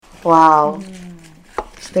Wow.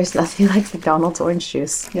 There's nothing like McDonald's orange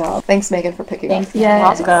juice. Yeah. Thanks, Megan, for picking up.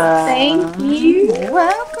 Yes. Thank you.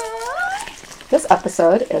 Welcome. This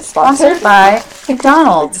episode is sponsored by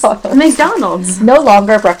McDonald's. McDonald's. No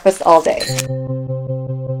longer breakfast all day.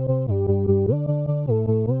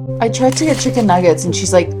 I tried to get chicken nuggets, and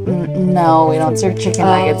she's like, "No, we don't serve chicken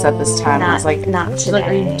nuggets at this time." I was like, not "She's like,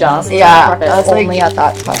 are you today. dumb?" Yeah, I was like, Only at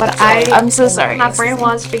that time. But I'm so sorry. My friend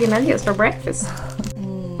wants chicken nuggets for breakfast.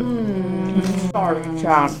 Sorry,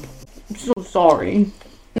 Chad. I'm so sorry.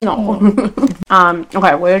 No.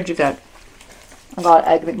 Okay, what did you get? I got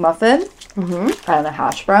an egg McMuffin and a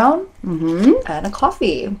hash brown and a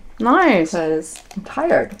coffee Nice. because I'm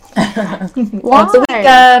tired. Why? It's the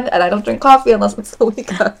weekend and I don't drink coffee unless it's the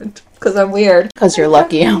weekend because I'm weird. Because you're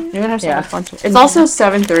lucky. You're gonna have so Yeah. much fun. It's also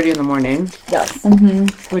 7:30 in the morning, Yes.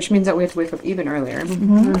 which means that we have to wake up even earlier.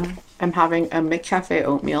 I'm having a McCafe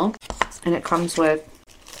oatmeal, and it comes with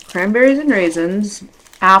cranberries and raisins,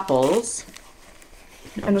 apples,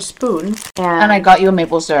 and a spoon. And I got you a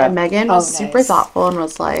maple syrup. Megan Oh, was super nice. thoughtful and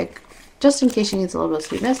was like, just in case she needs a little bit of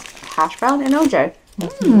sweetness, hash brown and OJ.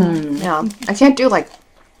 Yeah, I can't do like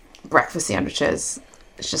breakfast sandwiches.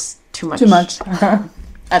 It's just too much. Too much.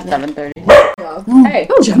 At 7:30.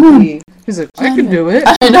 Hey. He's like, I can do it.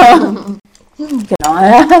 I know.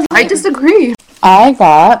 I disagree. I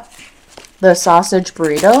got the sausage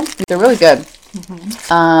burrito. They're really good.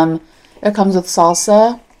 It comes with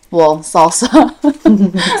salsa. Well, salsa.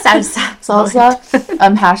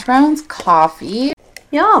 Salsa. Hash browns, coffee.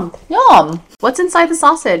 Yum. Yum. What's inside the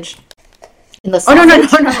sausage? In the Oh no.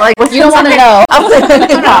 Like what's You don't want to inside- know.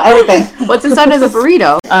 Yeah, everything. What's inside of the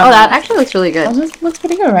burrito? That actually looks really good. This looks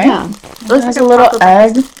pretty good, right? Yeah. It has a little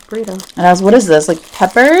egg. burrito. It has, what is this? Like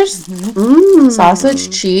peppers,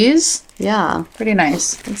 sausage, cheese. Yeah, Pretty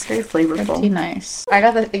nice. it's very flavorful. Pretty nice. I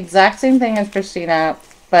got the exact same thing as Christina,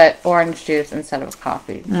 but orange juice instead of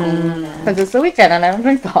coffee. Because it's the weekend and I don't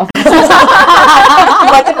drink coffee.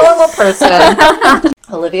 Like a normal person.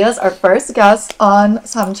 Olivia's our first guest on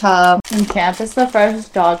Samcha. And Camp is the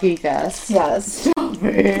first doggy guest. Yes.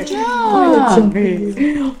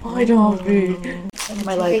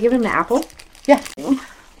 My leg. Give him an apple. Yeah. You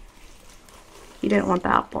didn't want the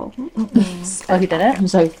apple. Oh, he did it? I'm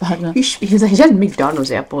so fun. He's like, he said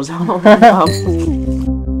McDonald's apples.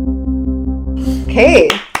 Okay.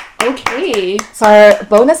 Okay. So our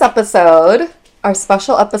bonus episode, our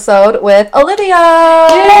special episode with Olivia.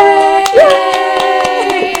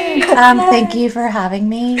 Thank you for having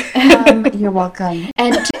me. You're welcome.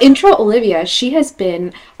 And to intro Olivia, she has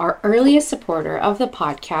been our earliest supporter of the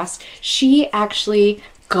podcast. She actually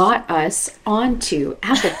got us onto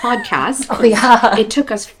Apple Podcasts. Oh, yeah. It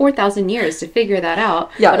took us 4,000 years to figure that out.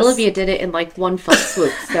 Yes. But Olivia did it in like one fell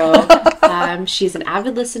swoop. So she's an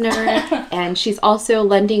avid listener, and she's also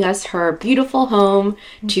lending us her beautiful home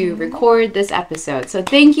to record this episode. So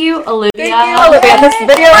thank you, Olivia. Thank you, Olivia. This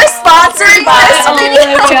video is sponsored by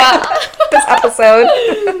Olivia. This episode.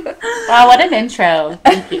 Wow, what an intro.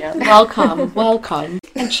 Thank you. Welcome.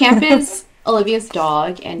 And Champ is Olivia's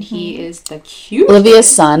dog, and he is the cute. Olivia's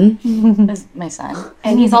son. This is my son.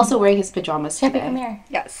 And he's also wearing his pajamas Chippy, today. come here.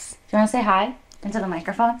 Yes. Do you want to say hi into the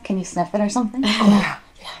microphone? Can you sniff it or something? Sniff the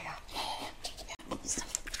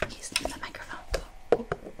microphone.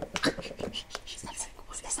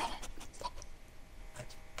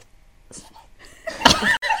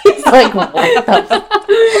 Like, what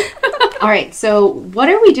the All right, so what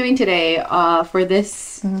are we doing today for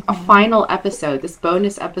this final episode, this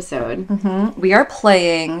bonus episode? We are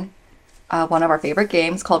playing one of our favorite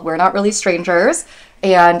games called We're Not Really Strangers,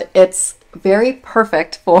 and it's very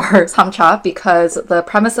perfect for Samcha because the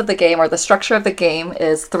premise of the game, or the structure of the game,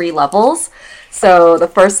 is 3 levels. So the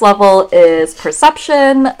first level is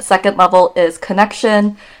perception, second level is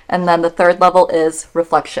connection, and then the third level is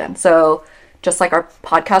reflection. So just like our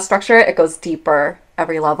podcast structure, it goes deeper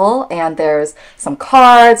every level, and there's some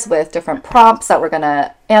cards with different prompts that we're going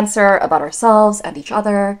to answer about ourselves and each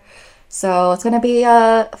other. So it's going to be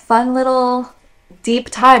a fun little deep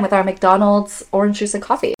time with our McDonald's orange juice and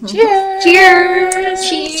coffee. Cheers!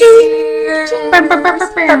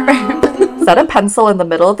 Set a pencil in the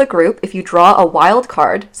middle of the group. If you draw a wild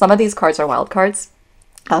card, some of these cards are wild cards,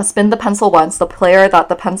 spin the pencil once. The player that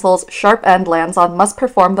the pencil's sharp end lands on must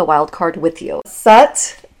perform the wild card with you.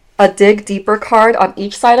 Set a dig deeper card on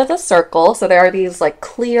each side of the circle. So there are these like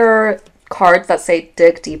clear cards that say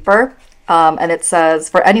dig deeper. And it says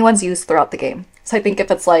for anyone's use throughout the game. So I think if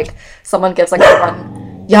it's like someone gives like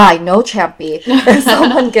yeah, I know, Champy. If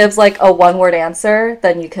someone gives like a 1-word answer,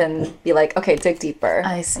 then you can be like, okay, dig deeper.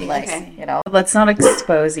 I see. Like, Okay. you know. Let's not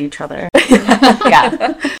expose each other.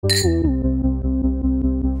 Yeah.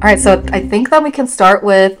 right, so I think that we can start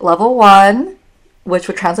with level 1, which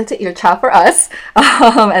would translate to ear chat for us.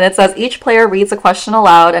 And it says each player reads a question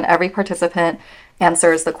aloud and every participant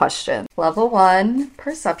answers the question. Level 1,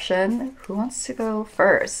 perception. Who wants to go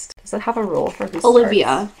first? Does it have a rule for who starts?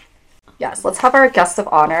 Olivia. Yes, let's have our guest of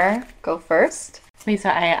honor go first. Wait, so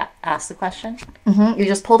I asked the question? You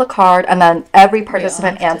just pull the card and then every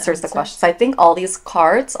participant have to answers the answer. question. So I think all these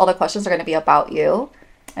cards, all the questions are going to be about you.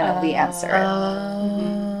 And then we answer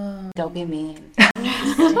it. Don't be mean.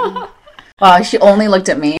 Wow, she only looked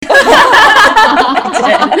at me.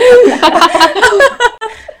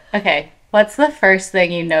 Okay, what's the first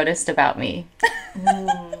thing you noticed about me?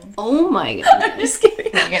 Oh my god. Just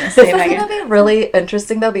kidding. You're gonna This say is going Megan. to be really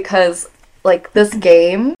interesting though because like this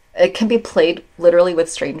game, it can be played literally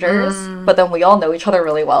with strangers, but then we all know each other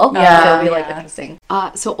really well. Yeah. So it'll be like Yeah. interesting.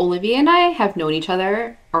 So Olivia and I have known each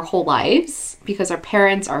other our whole lives because our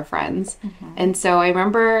parents are friends. And so I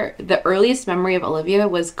remember the earliest memory of Olivia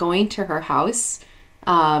was going to her house.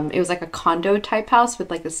 It was like a condo type house with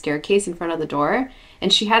like a staircase in front of the door.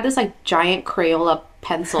 And she had this like giant Crayola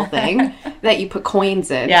pencil thing that you put coins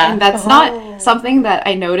in. Yeah. And that's not something that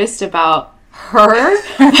I noticed about her.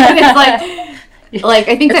 And it's like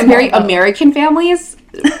I think that very American families,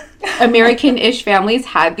 American-ish families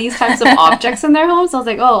had these types of objects in their homes. I was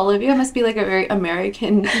like, oh, Olivia must be like a very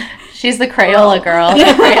American. She's the Crayola girl. The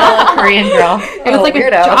Crayola Korean girl. It was like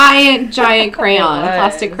weirdo. a giant crayon, a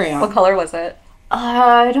plastic What crayon. color was it?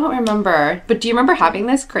 I don't remember. But do you remember having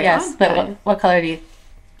this crayon? Yes, but Yeah. what color do you...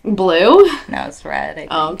 Blue? No, it's red. I think.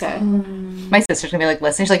 Oh, okay. My sister's gonna be like,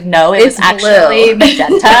 listen. She's like, no, It's it's actually blue.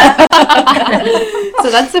 magenta. So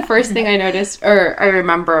that's the first thing I noticed, or I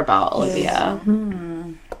remember about Olivia.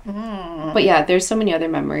 But yeah, there's so many other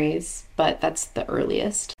memories, but that's the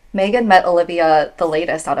earliest. Megan met Olivia the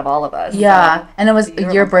latest out of all of us. Yeah, and it was Do you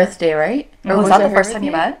your remember? birthday, right? So, was that it the her first time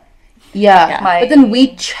you birthday? met? Yeah. Yeah. But then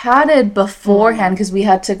we chatted beforehand because we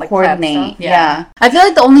had to Like coordinate. prep stuff? Yeah. I feel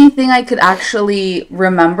like the only thing I could actually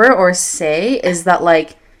remember or say is that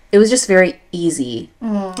like it was just very easy.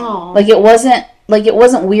 Oh, Like it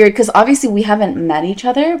wasn't weird because obviously we haven't met each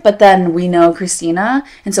other, but then we know Christina,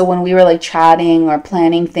 and so when we were like chatting or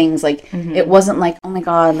planning things, like it wasn't like, oh my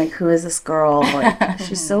god, like who is this girl? Like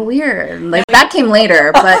she's so weird. Like that came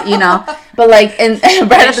later, but but like and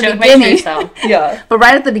right at the Showed my true beginning. self. Yeah. But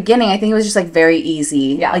right at the beginning, I think it was just like very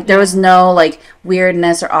easy. Yeah. Like there was no like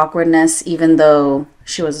weirdness or awkwardness, even though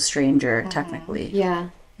she was a stranger technically. yeah.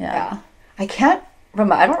 Yeah. I can't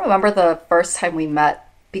remember. I don't remember the first time we met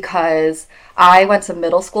because I went to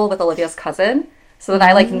middle school with Olivia's cousin. So then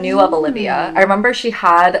I like knew of Olivia. I remember she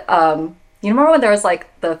had you remember when there was like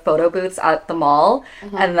the photo booths at the mall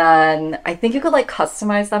and then I think you could like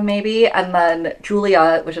customize them maybe and then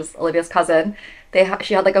Julia, which is Olivia's cousin,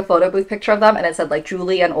 she had like a photo booth picture of them and it said like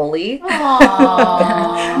Julie and Oli.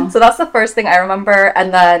 So that's the first thing I remember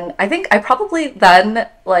and then I think I probably then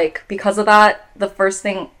like because of that the first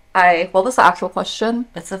thing what was the actual question?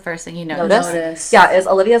 What's the first thing you Notice? Notice. Yeah, is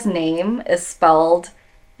Olivia's name is spelled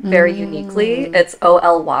very uniquely. It's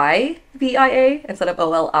Olyvia instead of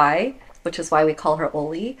Oli, which is why we call her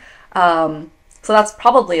Oli. So that's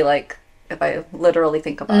probably like if I literally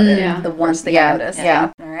think about it, Yeah. the worst thing I noticed.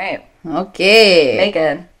 Yeah. All right, Okay.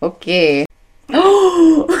 Megan. Okay.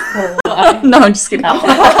 No, I'm just kidding. Round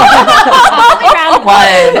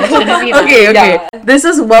one. Shouldn't be Okay. Yeah. This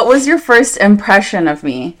is what was your first impression of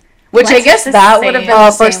me? Which I Let's guess just that say would have been the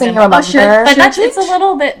the first first thing thing you you remember. remember. But that's it's a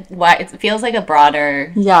little bit wide. It feels like a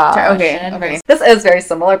broader. Yeah. Okay. question Okay. versus- This is very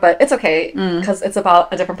similar, but it's okay because it's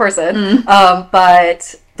about a different person.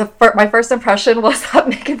 But my first impression was that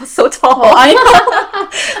Megan was so tall. I know.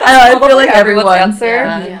 I feel Probably like everyone's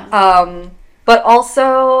everyone. answer. Yeah. But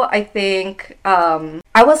also, I think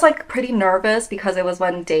I was like pretty nervous because it was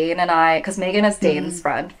when Dane and because Megan is Dane's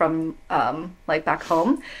friend from like back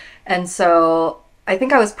home, and so I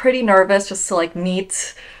think I was pretty nervous just to like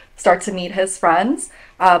start to meet his friends.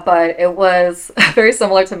 But it was very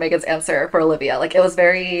similar to Megan's answer for Olivia. Like it was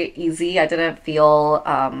very easy. I didn't feel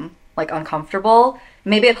like uncomfortable.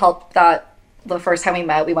 Maybe it helped that the first time we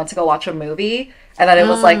met, we went to go watch a movie, and then it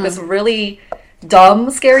was like this really dumb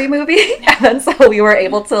scary movie and then so we were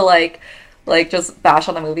able to like just bash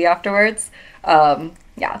on the movie afterwards.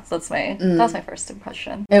 Yeah, so that's my first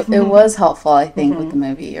impression. It was helpful, I think, with the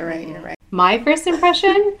movie. You're right. You're right. My first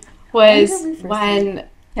impression was when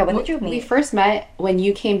When did you we meet? first met when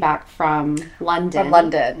you came back from London. From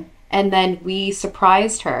London. And then we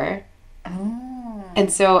surprised her. Oh.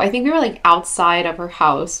 And so I think we were like outside of her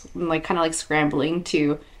house, like kind of like scrambling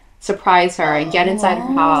to surprise her and get inside her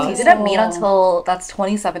We house. didn't meet until that's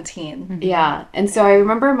 2017. Yeah. And so I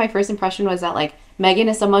remember my first impression was that like Megan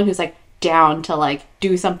is someone who's like down to like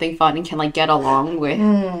do something fun and can like get along with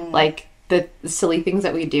like the silly things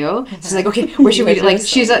that we do. She's like, okay, where should we do? Like,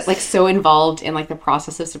 she's like so involved in like the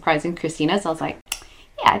process of surprising Christina. So I was like,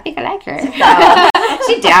 yeah, I think I like her.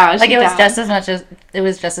 She down. Like she it was down. just as much as it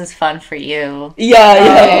was just as fun for you.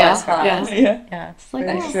 Yeah. As for us. Yeah. It's like,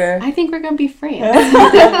 Nice. Sure. I think we're gonna be friends.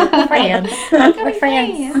 Friends. We're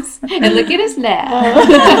friends. And look at us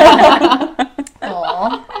now.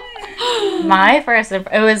 Aw. My first, it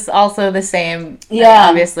was also the same. Yeah.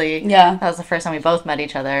 Obviously. Yeah. That was the first time we both met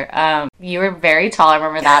each other. You were very tall. I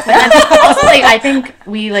remember that. But then also, like, I think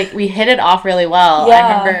we hit it off really well. Yeah.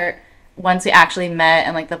 I remember once we actually met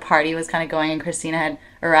and like the party was kind of going and Christina had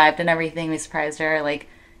arrived and everything. We surprised her. Like,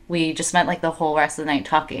 we just spent like the whole rest of the night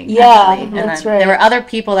talking. Yeah, actually. And that's then right. there were other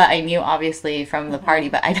people that I knew obviously from the party,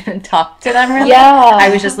 but I didn't talk to them really. Yeah. I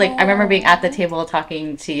was just like, I remember being at the table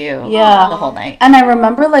talking to you Yeah. the whole night. And I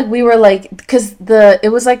remember like we were like, because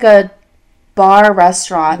it was like a bar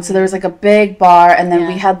restaurant, so there was like a big bar, and then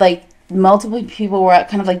we Yeah. had like multiple people were at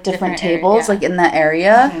kind of like different Different area, tables yeah. like in that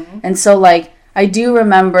area, and so like I do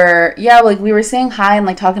remember, like we were saying hi and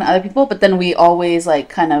like talking to other people, but then we always like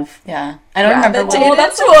kind of Yeah. I don't remember what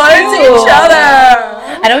That's towards each other.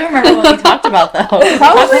 I don't remember what we talked about though.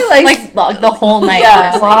 Probably, like- the whole night. Yeah.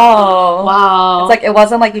 honestly. Wow. Wow. It's like it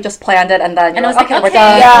wasn't like you just planned it and then And you're I was like, okay, we're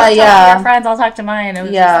done. Yeah, I'll talk to yeah. your friends, I'll talk to mine. It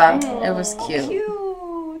was yeah, just like, it was cute.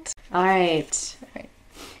 Cute. All right.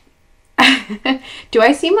 Do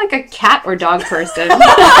I seem like a cat or dog person?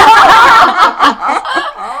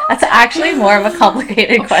 that's actually more of a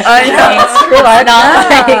complicated question. That's true. It's not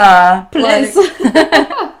like, Yeah. Please.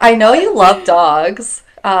 I know you love dogs.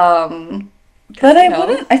 But I No.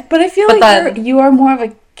 wouldn't. But I feel But like then- you are more of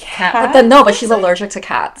a cat. But then no, but she's allergic to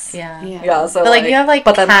cats. yeah. Yeah, so But like you have like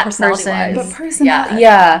but then cat personality-wise. person. But person, Yeah.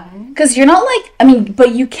 yeah, because you're not like. I mean,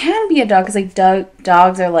 but you can be a dog because like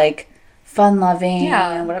dogs are like fun loving.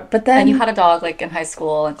 Yeah. and whatever. But then And you had a dog like in high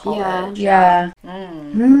school and college. yeah.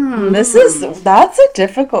 Mm. That's a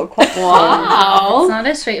difficult question. Wow. It's not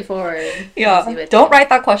as straightforward. Yeah. Easy with Don't write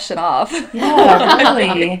that question off. Yeah,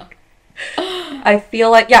 really. I feel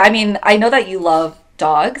like, yeah, I mean, I know that you love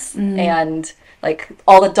dogs and like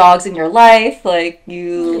all the dogs in your life, like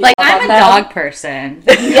you Like love I'm a them. dog person.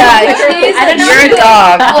 Yeah, I don't know. you're a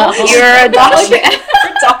dog. You're a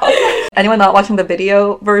dog. Anyone not watching the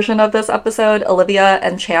video version of this episode, Olivia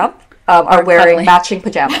and Champ are wearing cuddling. matching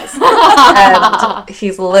pajamas. And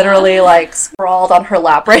he's literally like sprawled on her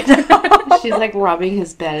lap right now. She's like rubbing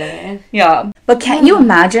his belly. Yeah. But can't you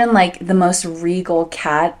imagine like the most regal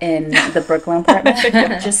cat in the Brooklyn apartment,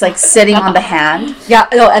 just like sitting on the hand? Yeah.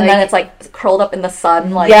 No, and then it's like curled up in the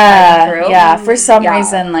sun, like shining Yeah, through. yeah. For some Yeah.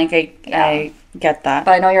 reason, like I get that.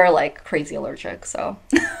 But I know you're like crazy allergic, so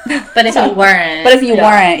But if you weren't, But if you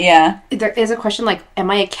weren't, yeah. There is a question like, am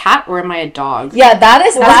I a cat or am I a dog? Yeah,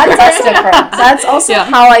 that's different. That's also Yeah.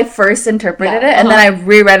 how I first interpreted it, and then I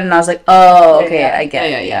reread it and I was like, oh, okay, Yeah. I get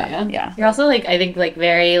it. Yeah. Yeah. you're also like I think like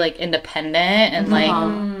very like independent and like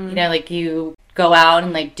you know like you go out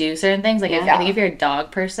and like do certain things. Like if, I think if you're a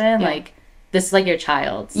dog person, like this is like your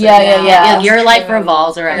child. So, Yeah. like, your life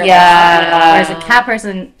revolves around Yeah. Whereas a cat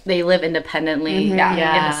person, they live independently in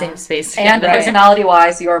Yeah. the same space. and together.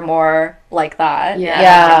 personality-wise, you're more like that. Yeah.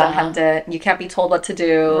 Yeah. Independent. You can't be told what to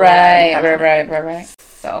do. Right.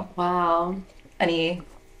 So, Wow. any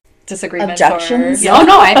disagreements? Objections? Or... Oh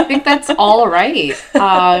no, I think that's all right.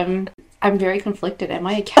 I'm very conflicted. Am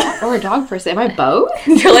I a cat or a dog person? Am I both?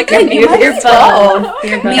 You're like You confused. might You're be both. both.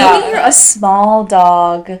 You're Maybe Yeah. you're a small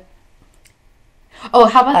dog. Oh,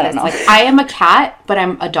 how about I this? don't know. Like, I am a cat, but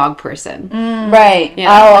I'm a dog person. Right.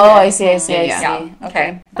 Yeah. Oh, I see. Yeah.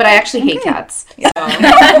 Okay. But I actually hate cats. So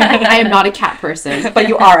I am not a cat person. But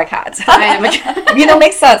you are a cat. I am a cat. You know,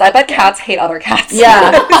 makes sense. I bet cats hate other cats. Yeah.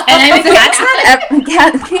 and I mean,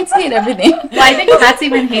 cats Cats hate everything. well, I think cats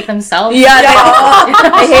even hate themselves. Yeah,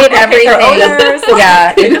 they hate everything. owners.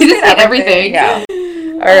 Yeah, They just hate everything. Yeah.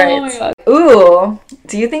 All right. Ooh.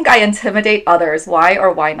 Do you think I intimidate others? Why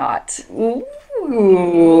or why not? Ooh.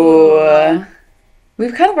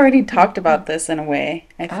 We've kind of already talked about this in a way,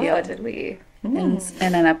 I feel, Oh, did we? in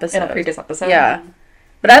an episode. In a previous episode? Yeah.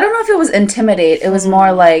 But I don't know if it was intimidate. It was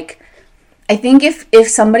more like, I think if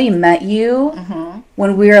somebody met you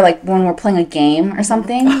when we're playing a game or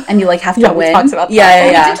something, and you like have to Yeah, win. we talked about that.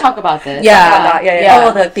 Yeah. We did talk about this. Yeah.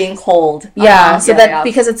 Oh, the being cold. Yeah, so Yeah, that yeah.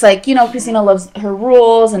 because it's like, Christina loves her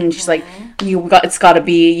rules and she's like, it's got to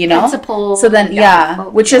be, Principles. So then,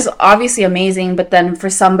 which is obviously amazing, but then for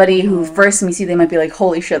somebody who first meets you, they might be like,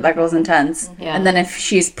 holy shit, that girl's intense. Yeah. And then if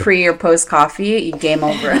she's pre or post coffee, you game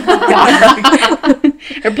over.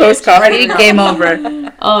 Or post coffee, game over.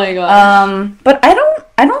 Oh my god. But I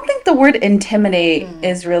don't think the word intimidate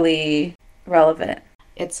is really relevant.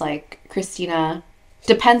 It's like Christina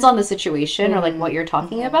depends on the situation or like what you're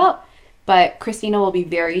talking about, but Christina will be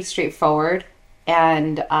very straightforward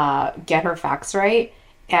and get her facts right.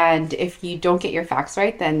 And if you don't get your facts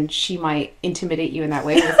right, then she might intimidate you in that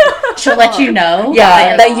way. She'll let you know.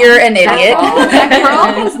 Yeah, that you're an idiot. That girl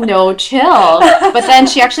has no chill, but then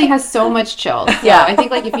she actually has so much chill. So Yeah. I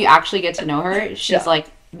think like if you actually get to know her, she's like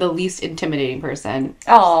the least intimidating person.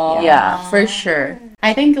 Oh. Yeah, for sure.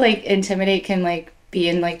 I think like intimidate can like be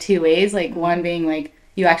in like two ways. Like one being like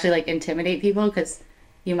you actually like intimidate people because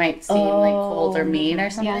you might seem like cold or mean or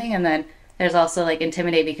something, and then there's also like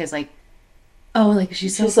intimidate because like, oh, like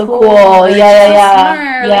she's so cool. like, Yeah, she's so yeah.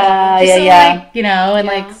 smart, Yeah, like, she's so, yeah. like, and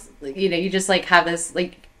like you just like have this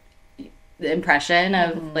like the impression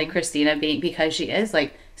of like Christina being, because she is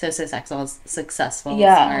like so successful, and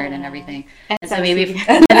smart and everything, and so maybe if,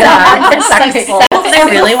 I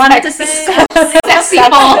really wanted to say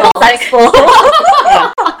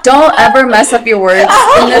Don't ever mess up your words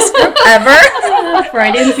in this group ever.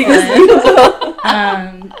 Freudian slip.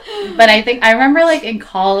 But I think I remember like in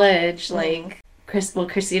college, like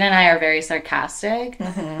Christina and I are very sarcastic,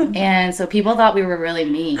 and so people thought we were really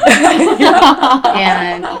mean.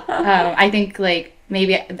 And I think like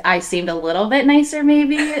maybe I seemed a little bit nicer,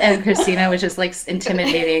 maybe, and Christina was just like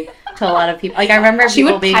intimidating to a lot of people. Like I remember She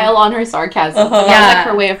people would being pile on her sarcasm. That was like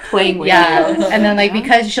her way of playing with you. and then like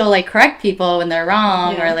because she'll like correct people when they're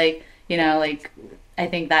wrong, or like like I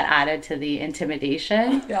think that added to the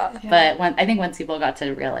intimidation. But I think once people got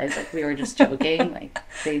to realize like we were just joking, like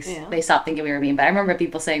they stopped thinking we were mean. But I remember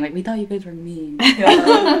people saying like, we thought you guys were mean. We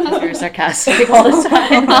were sarcastic all the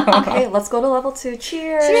time. Okay, let's go to level 2.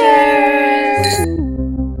 Cheers.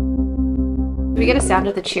 Do we get a sound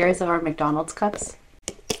of the cheers of our McDonald's cups?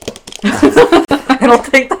 I don't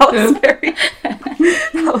think that was very.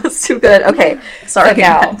 That was too good. Okay, Sorry. so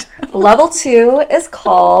now level 2 is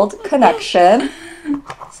called connection.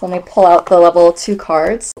 So let me pull out the level 2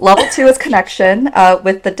 cards. Level 2 is connection.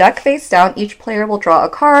 With the deck face down, each player will draw a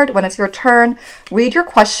card. When it's your turn, read your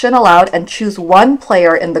question aloud and choose one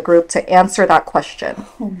player in the group to answer that question.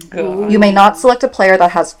 You may not select a player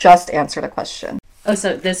that has just answered a question. Oh,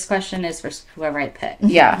 so this question is for whoever I pick.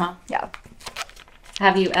 Yeah. Yeah.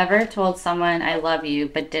 Have you ever told someone I love you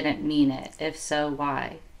but didn't mean it? If so,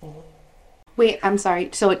 why? Wait, I'm sorry.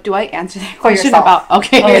 So do I answer that question yourself. about?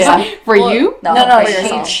 Okay, for you? No, No, for she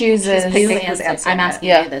yourself. chooses. She's picking You who's answer. answering I'm asking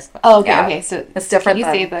it. you this question. Oh, okay, Yeah. okay. So It's different Can you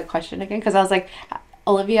than- say the question again? Because I was like,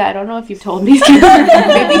 Olivia, I don't know if you've told me.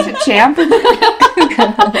 Maybe to Champ.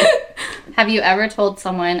 Have you ever told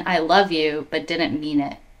someone I love you but didn't mean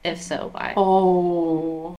it? If so, why?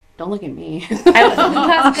 Oh, don't look at me.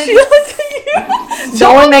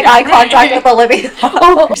 No one make eye contact with Olivia.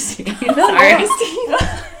 Sorry.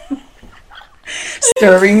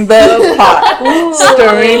 Stirring the pot.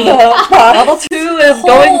 Stirring the pot. Level 2 is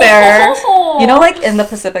going there. You know, like in the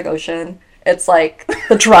Pacific Ocean, it's like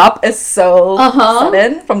the drop is so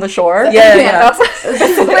sudden from the shore. Yeah. That's Wait,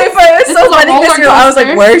 but it was so funny because I was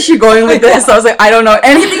like, where is she going with this? I was like, I don't know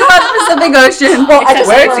anything about the Pacific Ocean. Well, I just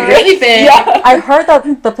where heard- is anything? Yeah, I heard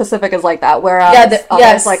that the Pacific is like that, whereas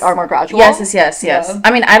others like are more gradual. Yes. Yeah.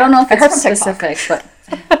 I mean, I don't know if I heard it's from TikTok. specific, but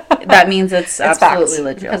that means it's absolutely facts.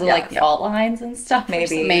 legit. Because of like fault lines and stuff.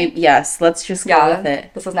 Maybe. Maybe, yes, let's just go with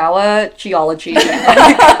it. This is now a geology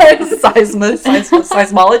seismology.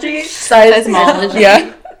 Seismology.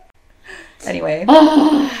 Yeah. Anyway.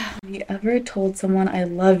 Have you ever told someone I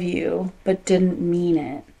love you but didn't mean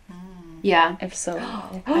it? Yeah, If so,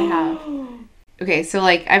 why? I have. Okay, so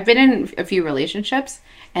like I've been in a few relationships,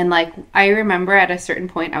 and like I remember at a certain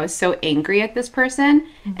point I was so angry at this person,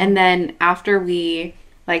 and then after we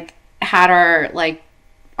like had our like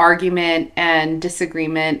argument and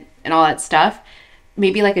disagreement and all that stuff,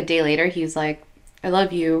 maybe like a day later he was like, I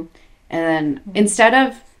love you, and then instead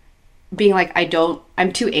of being like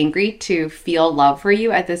I'm too angry to feel love for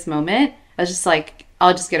you at this moment, I was just like,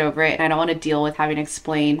 I'll just get over it, and I don't want to deal with having to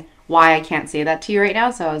explain why I can't say that to you right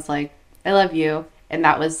now. So I was like, I love you, and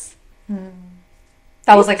that was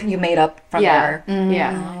like you made up from yeah, there.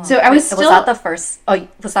 yeah. So I was Was still that the first? Oh,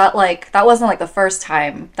 was that like that wasn't like the first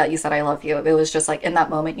time that you said I love you? It was just like in that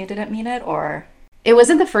moment you didn't mean it, or it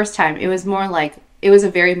wasn't the first time. It was more like, it was a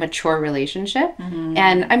very mature relationship.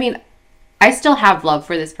 And I mean, I still have love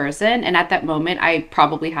for this person. And at that moment, I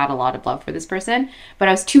probably had a lot of love for this person. But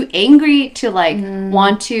I was too angry to like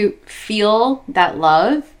want to feel that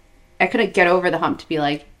love. I couldn't get over the hump to be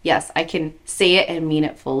like, yes, I can say it and mean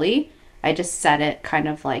it fully. I just said it kind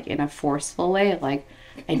of like in a forceful way. Like,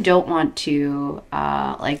 I don't want to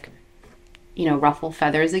like, you know, ruffle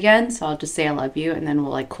feathers again. So I'll just say I love you and then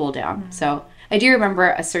we'll like cool down. So I do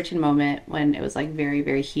remember a certain moment when it was like very,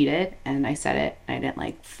 very heated and I said it and I didn't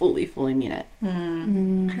like fully mean it.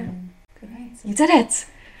 You did it.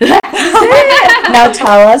 Now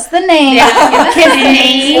tell us the name. His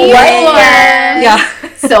name. Yeah.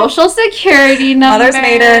 Social security number. Mother's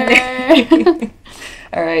maiden.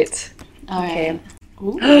 All right. Okay.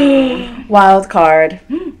 Wild card.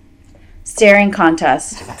 Staring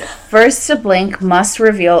contest. First to blink must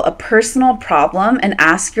reveal a personal problem and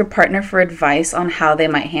ask your partner for advice on how they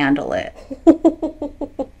might handle it.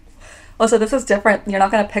 Oh, so this is different. You're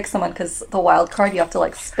not going to pick someone because the wild card, you have to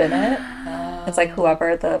like spin it. It's like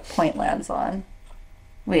whoever the point lands on.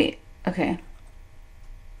 Wait. Okay.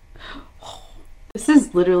 This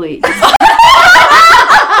is literally...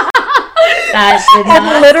 That did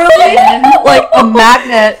not Literally, like a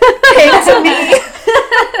magnet came to me.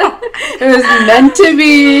 It was meant to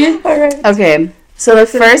be. All right. Okay. So the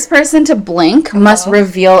first person to blink must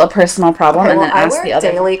reveal a personal problem Okay, and well, then I ask wear the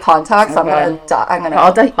other. daily contacts. I'm Okay. gonna die. I'm gonna.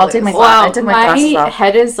 I'll take my Wow, I took my my glasses off.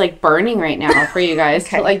 head is like burning right now for you guys.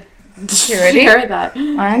 Okay. To, like, You ready? hear that.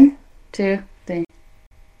 1, 2, 3.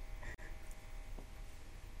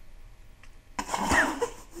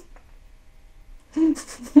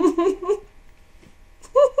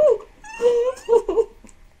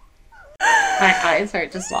 My eyes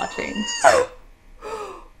hurt just watching.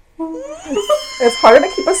 It's harder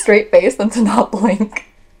to keep a straight face than to not blink.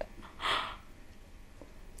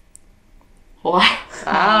 Wow.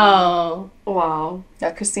 Wow. Wow.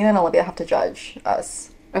 Yeah, Christina and Olivia have to judge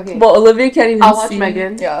us. Okay. Well, Olivia can't even I'll watch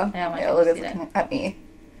Megan. Yeah. Yeah, I Yeah, can Olivia's see that. looking at me.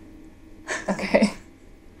 Okay.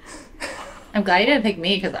 I'm glad you didn't pick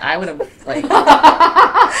me because I would have like. Do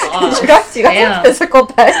you guys Damn. have physical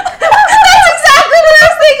pet? That's exactly what I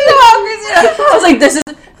was thinking about, Christina. I was like, this is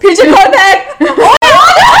pigeon contact.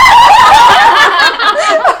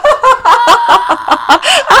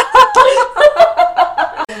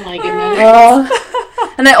 Oh my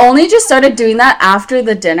goodness. And I only just started doing that after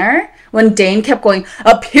the dinner when Dane kept going,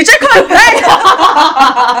 a pigeon contact.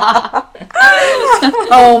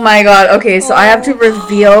 Oh my god. Okay, so I have to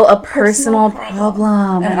reveal a personal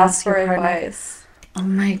problem And ask for your partner. advice. Oh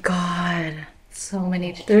my god. So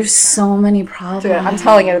many. to There's choose so many problems. Dude, I'm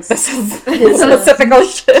telling you, this is specific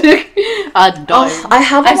shit. Oh, I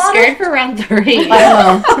have a I'm lot scared of... for round 3. I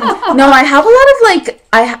know. No, I have a lot of like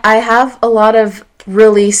I have a lot of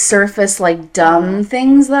really surface like dumb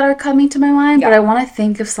things that are coming to my mind, but Yeah. I want to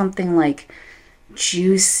think of something like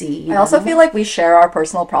juicy. I also feel like we share our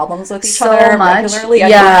personal problems with each So other much. regularly.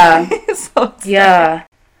 Yeah. anyway. So it's Yeah.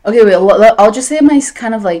 Okay, wait. I'll just say my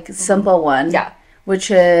kind of like simple one. Yeah.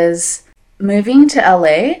 Which is moving to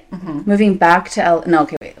LA, moving back to LA. No,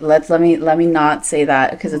 okay, wait. Let me not say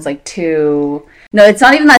that because it's like too. No, it's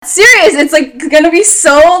not even that serious. It's like gonna be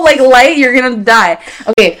so like light. You're gonna die.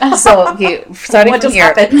 Okay, so starting What from just here.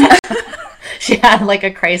 happened? She had like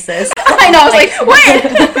a crisis. I know. I was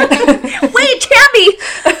like, wait,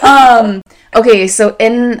 Tammy. Okay, so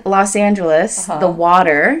in Los Angeles, the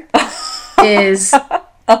water is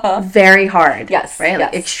very hard. Yes, Right.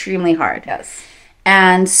 Like yes. extremely hard. Yes.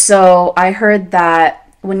 And so I heard that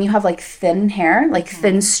when you have like thin hair, like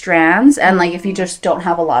thin strands, and like if you just don't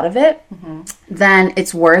have a lot of it, then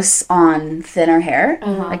it's worse on thinner hair,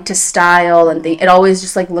 like to style and it always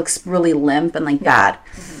just like looks really limp and like bad.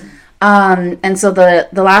 And so the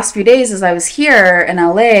last few days as I was here in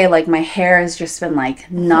LA, like my hair has just been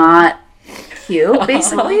like not cute,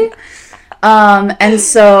 basically. And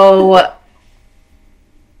so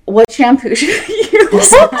what shampoo should I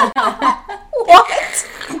use? What?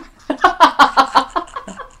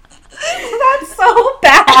 That's so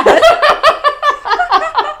bad.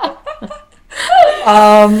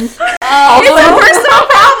 It's a personal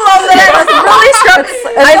problem that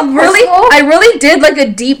I really I really did like a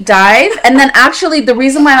deep dive, and then actually the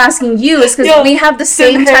reason why I'm asking you is because we have the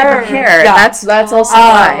same type of hair. Yeah. That's also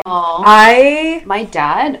why. My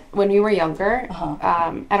dad, when we were younger,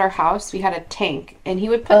 at our house, we had a tank, and he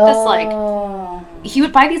would put this like, he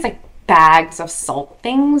would buy these like bags of salt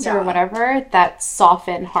things or whatever that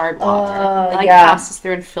soften hard water. It, like passes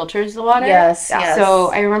through and filters the water. Yes.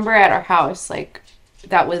 So I remember at our house, like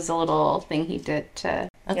that was a little thing he did to.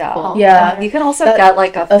 Yeah. cool. Yeah. You can also get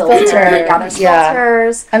like a filter. Yeah, there's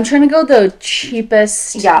filters. I'm trying to go the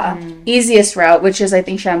cheapest, easiest route, which is I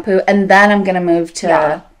think shampoo, and then I'm gonna move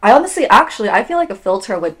to. I honestly, actually, I feel like a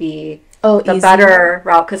filter would be the easy. better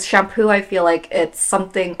route, because shampoo, I feel like it's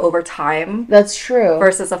something over time. That's true.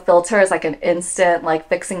 Versus a filter is like an instant, like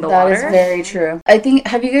fixing the That water. is very true. I think,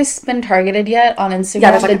 have you guys been targeted yet on Instagram?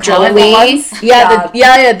 Yeah, there's like the colorful ones.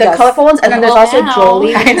 Yeah, the colorful ones, and then there's also now.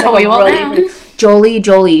 Jolie. I know, we will now. Jolie. Is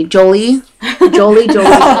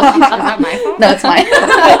that my phone? No, it's mine.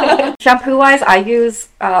 Shampoo wise, I use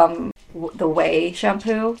the Way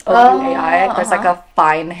shampoo. OUAI. There's like a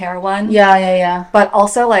fine hair one. Yeah. But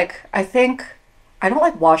also, like, I think I don't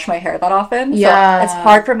like wash my hair that often. Yeah. So it's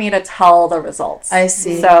hard for me to tell the results. I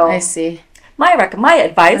see. So I see. my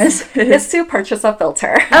advice is to purchase a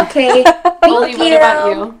filter. Okay. Ollie, what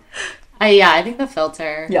about you? I think the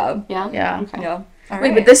filter. Yeah. Yeah. Okay. Yeah. All Wait,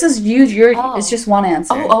 right. but this is you. It's just one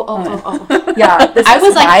answer. Oh. Yeah. This I is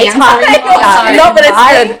was like, my answering. time. Oh, sorry. No, but it's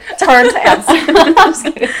my turn to answer. I'm just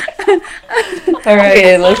kidding. All right.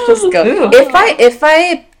 Okay, let's just go. If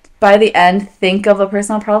I by the end think of a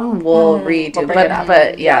personal problem, we'll redo. We'll bring it up.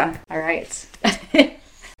 But yeah. All right.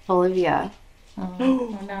 Olivia,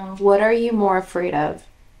 Oh no. what are you more afraid of?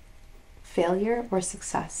 Failure or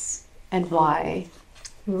success? And why?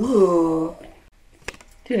 Ooh.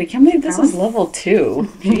 Dude, I can't believe this is level 2.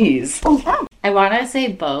 Jeez. I want to say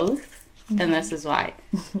both, and this is why.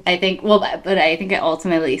 I think, but I think it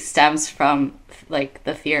ultimately stems from like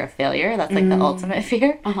the fear of failure. That's like the ultimate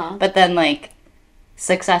fear. But then like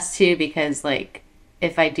success too, because like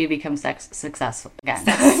if I do become successful again.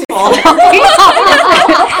 Oh, is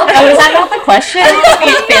that not the question?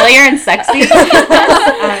 Failure and sexy?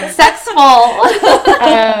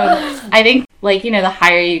 I think like, the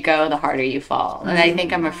higher you go, the harder you fall. And I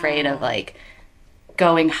think I'm afraid of like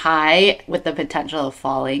going high with the potential of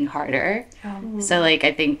falling harder. So like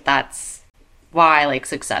I think that's why like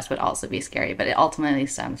success would also be scary, but it ultimately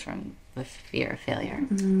stems from the fear of failure.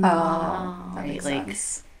 That Right? makes Like,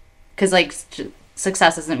 sense. because like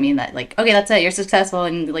success doesn't mean that like, okay, that's it, you're successful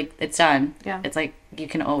and like it's done. Yeah. It's like you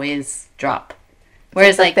can always drop.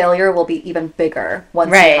 Whereas The like failure will be even bigger once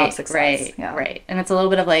you have success. right, Yeah. right. And it's a little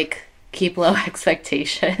bit of like keep low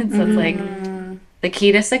expectations. It's like the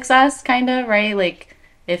key to success, kind of, right? Like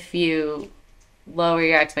if you lower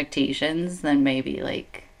your expectations, then maybe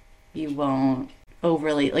like you won't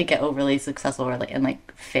get overly successful or like and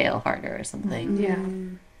like fail harder or something. Yeah.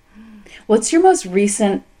 What's your most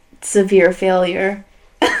recent severe failure?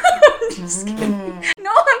 Just kidding.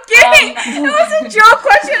 No, I'm kidding. It was a joke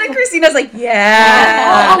question, and Christina's like,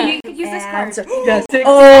 yeah. Oh, you could use this card.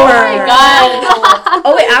 Oh my God.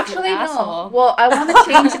 Oh wait, actually no. Asshole. Well, I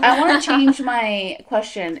want to change my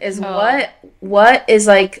question. Is what is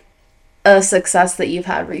like a success that you've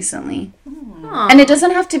had recently? And it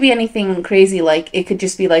doesn't have to be anything crazy. Like it could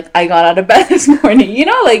just be like I got out of bed this morning.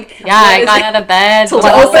 Like Yeah, I got out of bed to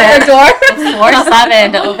open the door.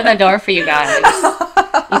 4-7 to open the door for you guys.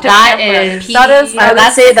 That is I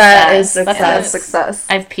would say that is success. That's success. success.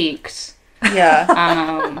 I've peaked. Yeah.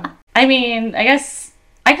 I mean, I guess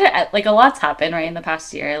I could like a lot's happened right in the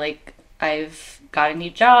past year. Like I've got a new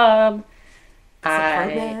job.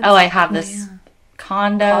 apartment. I have this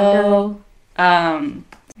condo.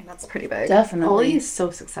 That's pretty big. Definitely. Oli is so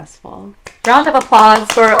successful. Round of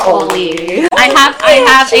applause for Oli. I have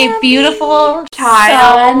a beautiful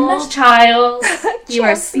child. You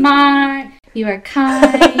are smart. You are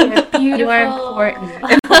kind. You are beautiful. You are important.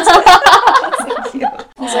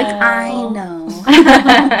 He's like, I know.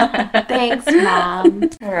 Thanks, Mom.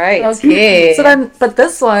 All right. Okay. So then, but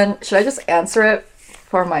this one, should I just answer it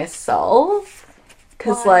for myself?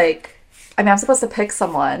 Because, like, I mean, I'm supposed to pick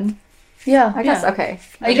someone. Yeah. I guess, okay.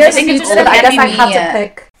 I guess think you it's just did. a I guess I me have yet. to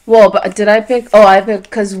pick. Well, but did I pick? Oh, I picked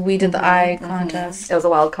because we did the eye contest. It was a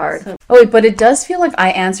wild card. Oh wait, but it does feel like I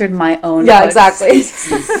answered my own. Yeah, voice.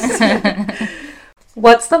 exactly.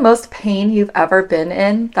 What's the most pain you've ever been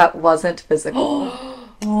in that wasn't physical?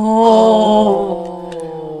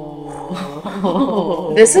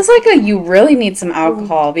 This is like you really need some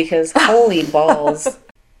alcohol because holy balls.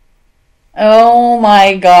 Oh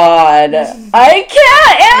my god. I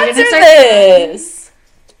can't answer this.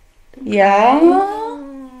 Yeah.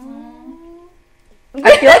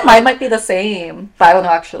 I feel like mine might be the same, but I don't know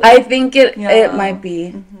actually. I think it Yeah. might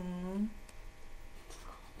be.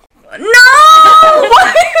 No!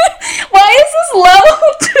 Why is this level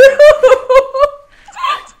 2?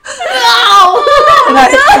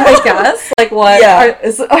 I guess. Like what? Yeah.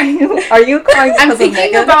 Are you crying? I'm because of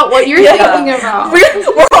thinking Megan? about what you're thinking about.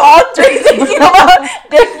 We're all three thinking about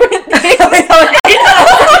different things.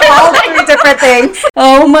 favorite things.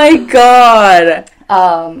 Oh my god.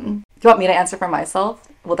 Do you want me to answer for myself?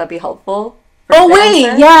 Will that be helpful? Oh The wait,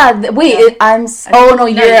 answer? yeah. Wait, oh no,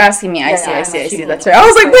 you're asking me. I see. That's right. I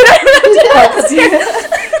was like, wait, I have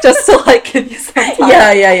to Just to like give you some time.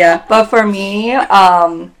 Yeah. But for me,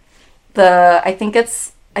 I think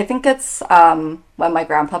it's when my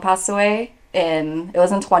grandpa passed away it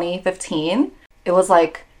was in 2015. It was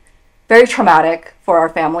like very traumatic for our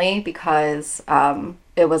family because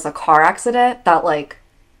it was a car accident that like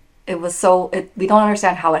we don't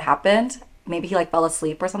understand how it happened. Maybe he like fell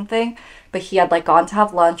asleep or something, but he had like gone to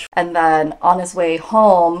have lunch, and then on his way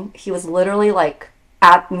home he was literally like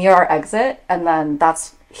near our exit, and then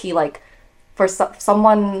he like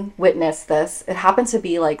someone witnessed this. It happened to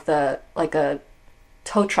be like a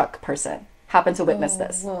tow truck person happened to witness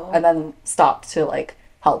this and then stopped to like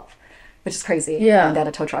help, which is crazy. Yeah. And they had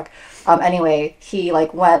a tow truck. Anyway, he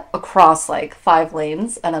like went across like 5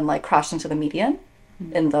 lanes and then like crashed into the median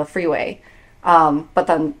in the freeway. But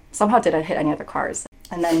then somehow didn't hit any other cars.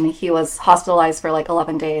 And then he was hospitalized for like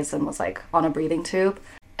 11 days and was like on a breathing tube.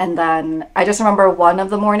 And then I just remember one of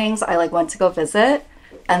the mornings I like went to go visit,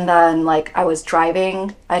 and then like I was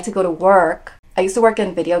driving, I had to go to work. I used to work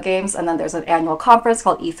in video games, and then there's an annual conference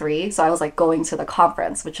called E3. So I was like going to the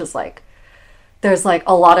conference, which is like, there's like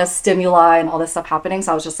a lot of stimuli and all this stuff happening.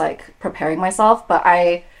 So I was just like preparing myself. But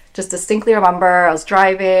I just distinctly remember I was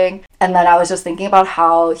driving, and then I was just thinking about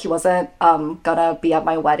how he wasn't gonna be at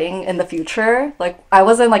my wedding in the future. Like I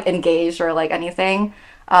wasn't like engaged or like anything.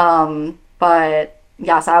 But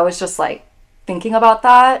yeah, so I was just like thinking about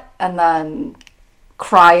that, and then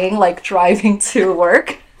crying, like driving to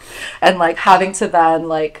work, and like having to then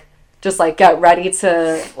like just like get ready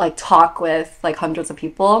to like talk with like hundreds of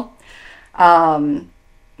people. And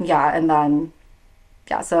then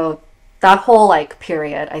so that whole like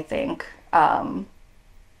period, I think,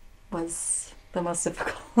 was the most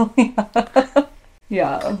difficult.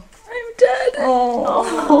 Yeah. I'm dead.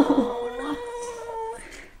 Oh.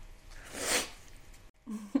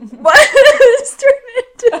 What? It's turned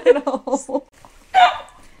into. I know.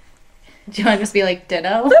 Do you want to just be like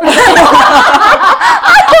ditto?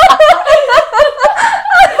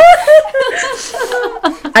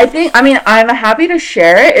 I'm happy to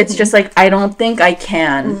share it. It's just like I don't think I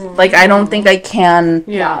can. Like I don't think I can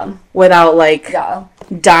Yeah. without like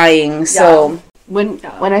dying. So When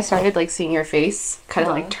I started like seeing your face kind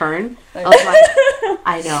of like turn, I was like,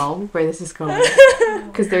 I know where this is going,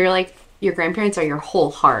 because they're like your grandparents are your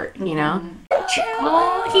whole heart, you know.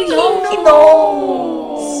 Oh, he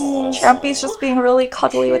knows. Champy's just being really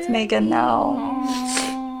cuddly with Megan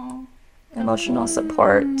now. Emotional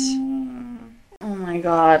support. oh my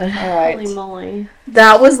god. All right. Holy moly.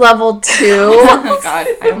 That was level 2. Oh my god.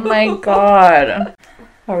 Oh my god.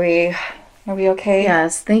 Are we okay?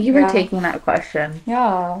 Yes, thank you for Yeah. taking that question.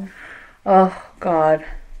 Yeah. Oh god.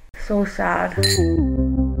 So sad.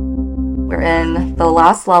 We're in the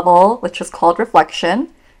last level, which is called Reflection.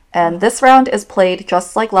 And this round is played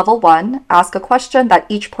just like level 1. Ask a question that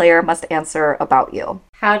each player must answer about you.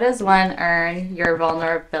 How does one earn your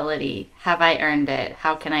vulnerability? Have I earned it?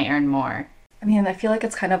 How can I earn more? I mean, I feel like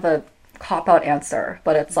it's kind of a cop-out answer,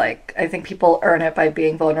 but it's like, I think people earn it by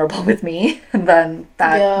being vulnerable with me, and then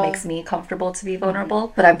that makes me comfortable to be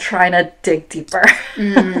vulnerable. But I'm trying to dig deeper.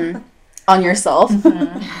 On yourself.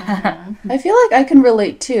 I feel like I can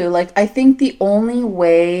relate too. Like I think the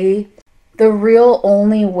real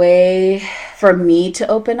only way for me to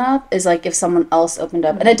open up is like if someone else opened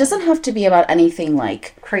up. And it doesn't have to be about anything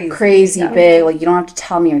like crazy big. Like you don't have to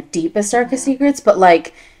tell me your deepest, darkest secrets, but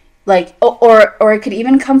like or it could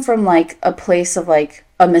even come from like a place of like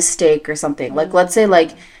a mistake or something. Like let's say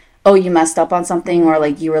like, oh, you messed up on something, or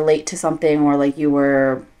like you were late to something, or like you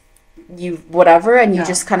whatever, and you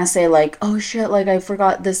just kind of say like, oh shit, like I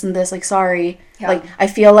forgot this and this, like sorry. Like I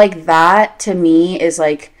feel like that to me is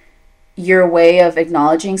like your way of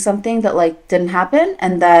acknowledging something that like didn't happen,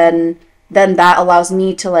 and then that allows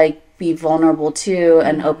me to like be vulnerable too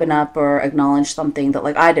and open up or acknowledge something that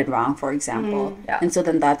like I did wrong, for example. And so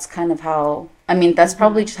then that's kind of how, I mean, that's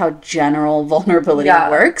probably just how general vulnerability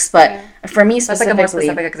works, but for me That's specifically, like a more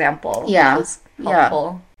specific example. Yeah. Which is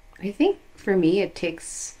helpful. I think for me it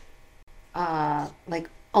takes like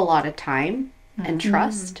a lot of time and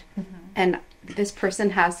trust, and this person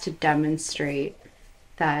has to demonstrate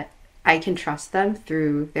that I can trust them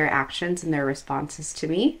through their actions and their responses to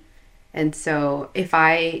me. And so if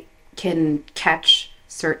I can catch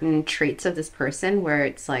certain traits of this person where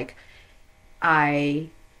it's like I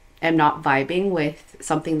am not vibing with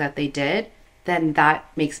something that they did, then that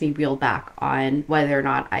makes me reel back on whether or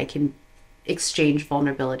not I can exchange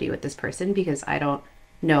vulnerability with this person, because I don't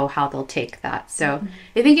know how they'll take that. So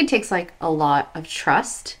I think it takes like a lot of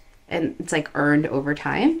trust, and it's like earned over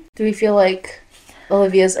time. Do we feel like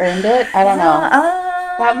Olivia's earned it? I don't know.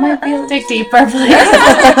 That might be Dig deeper, please.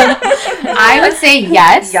 I would say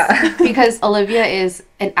yes, Yeah. because Olivia is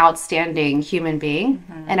an outstanding human being,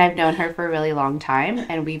 and I've known her for a really long time,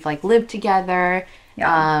 and we've like lived together.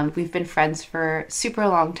 Yeah. We've been friends for super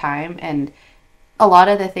long time, and a lot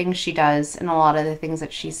of the things she does and a lot of the things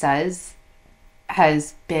that she says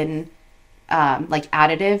has been like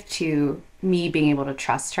additive to me being able to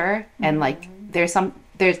trust her. And like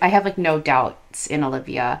I have like no doubts in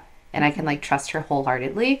Olivia, and I can like trust her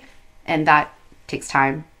wholeheartedly, and that takes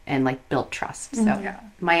time and like build trust. So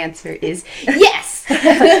my answer is yes.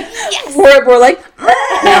 we're like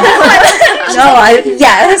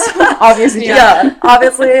Yes. obviously. Yeah,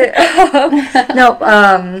 obviously.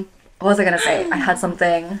 No, what was I gonna say? I had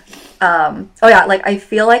something. Oh yeah, like I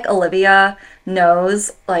feel like Olivia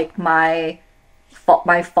knows like my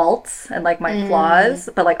faults and like my flaws,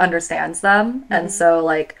 but like understands them, and so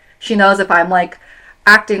like she knows if I'm like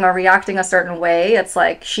acting or reacting a certain way, it's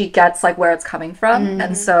like she gets like where it's coming from,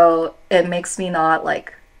 and so it makes me not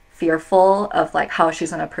like fearful of like how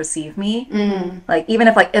she's gonna perceive me. Like even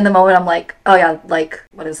if like in the moment I'm like, oh yeah, like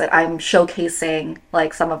what is it, I'm showcasing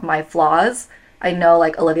like some of my flaws, I know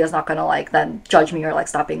like Olivia's not gonna like then judge me or like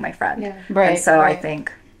stop being my friend. Right. And so I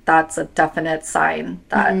think that's a definite sign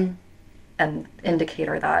that an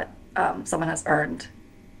indicator that someone has earned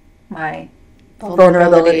my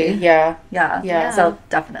vulnerability. Yeah. Yeah. So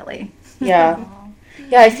definitely. Yeah.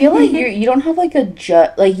 Yeah, I feel like you don't have like a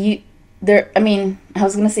like you there. I mean, I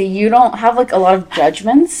was gonna say you don't have like a lot of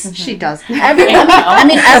judgments. She does. Everyone,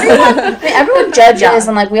 everyone judges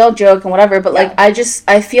and like we all joke and whatever. But like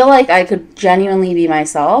I feel like I could genuinely be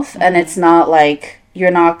myself, and it's not like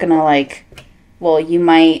you're not gonna like. Well, you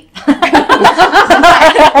might. What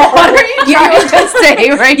are you trying to say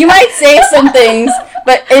right You might say some things,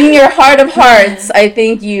 but in your heart of hearts, I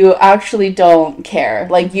think you actually don't care.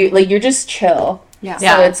 Like you're just chill. Yeah.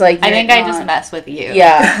 So it's like I think I you're just not- mess with you.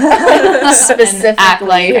 Yeah. Specifically. And act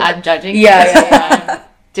like I'm judging you. Yeah. I'm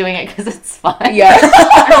doing it because it's fun. Yeah.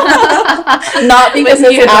 Not because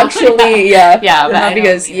With it's you. actually yeah. Yeah, but I Not know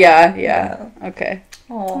because what you mean. yeah. Okay.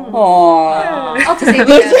 Aww. Aww. I'll just say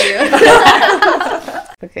yes.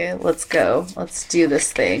 Okay, let's go. Let's do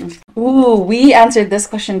this thing. Ooh, we answered this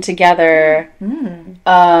question together. When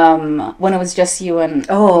it was just you and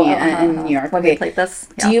me in New York. When we played this.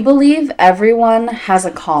 Do you believe everyone has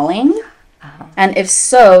a calling? And if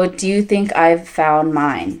so, do you think I've found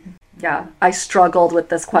mine? Yeah, I struggled with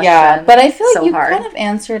this question. Yeah, but I feel like so you hard. kind of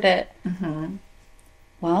answered it.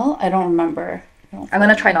 Well, I don't remember. I'm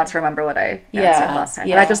gonna try not to remember what I answered last time.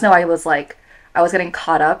 yeah. But I just know I was getting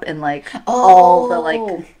caught up in like all the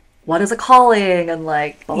like what is a calling and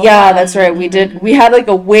like blah, blah, Yeah, blah. that's right. We had like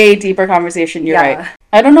a way deeper conversation. You're Yeah. right.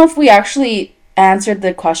 I don't know if we actually answered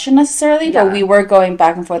the question necessarily, but Yeah. we were going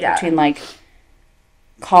back and forth Yeah. between like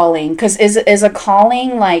calling. Because is a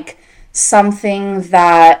calling like something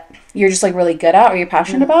that you're just like really good at or you're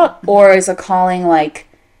passionate about? Or is a calling like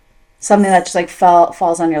something that just like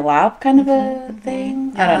falls on your lap kind of a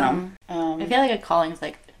thing? I don't know. I feel like a calling is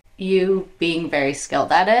like you being very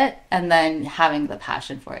skilled at it and then having the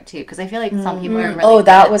passion for it too. Because I feel like some people are really good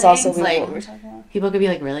that at was also things, what like we were talking about. people could be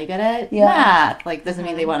like really good at Yeah. math. Like doesn't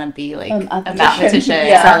mean they want to be like a mathematician. mathematician.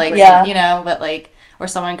 Yeah. Or like Yeah. you know, but like or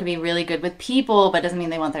someone could be really good with people, but doesn't mean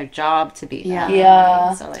they want their job to be that.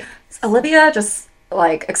 Yeah. So like Olivia just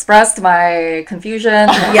like expressed my confusion.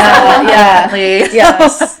 Yeah.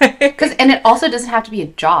 Yes. And it also doesn't have to be a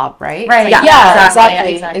job, right? Right. It's like, Yeah,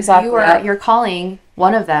 Exactly. exactly. You are your calling.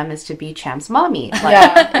 One of them is to be Champ's mommy. Like,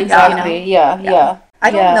 Yeah, exactly. Yeah. I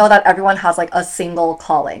don't Yeah. know that everyone has like a single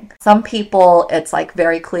calling. Some people it's like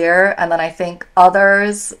very clear, and then I think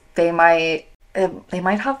others they might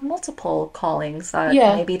have multiple callings that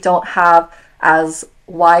Yeah. maybe don't have as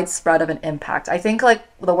widespread of an impact. I think like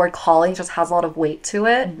the word calling just has a lot of weight to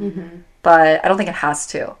it, but I don't think it has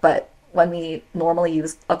to. But when we normally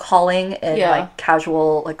use a calling in Yeah. like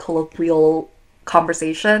casual, like colloquial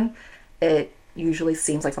conversation, it usually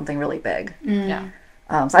seems like something really big. yeah.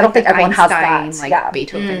 So I don't think everyone has Einstein, that. like yeah.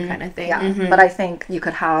 Beethoven kind of thing. Yeah, but I think you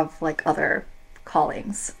could have like other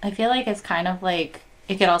callings. I feel like it's kind of like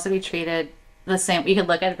it could also be treated the same. You could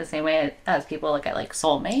look at it the same way as people look at like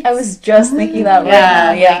soulmates. I was just thinking that right Yeah,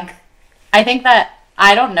 now. Yeah. like, I think that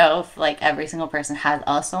I don't know if like every single person has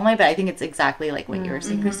a soulmate, but I think it's exactly like what you were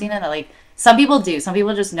saying, Christina. That like some people do. Some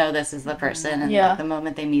people just know this is the person, and Yeah. like, the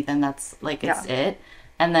moment they meet them, that's like it's Yeah. it.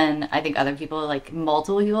 And then I think other people, like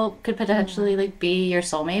multiple people, could potentially like be your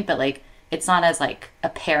soulmate, but like it's not as like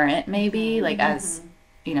apparent maybe like as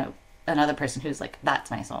you know, another person who's like,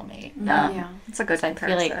 that's my soulmate. Yeah. It's a good So I feel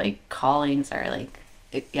comparison. like callings are like,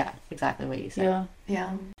 yeah, exactly what you said. Yeah.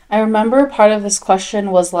 Yeah. I remember part of this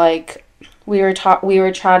question was like we were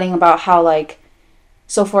chatting about how like,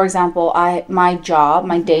 so for example,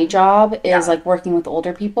 my day job is like working with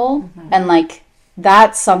older people, and like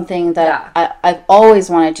that's something that I've always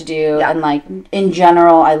wanted to do, and like in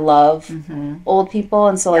general I love old people,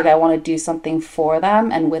 and so like I want to do something for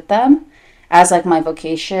them and with them as like my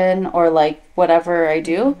vocation or like whatever I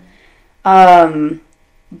do.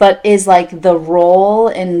 But is like the role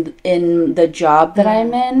in the job that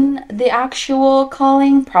I'm in the actual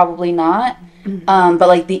calling? Probably not. But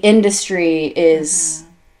like the industry is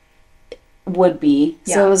would be.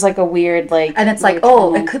 So it was like a weird like, and it's we like, were oh,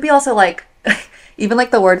 trying it to- could be also like, even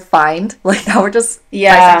like the word find, like now we're just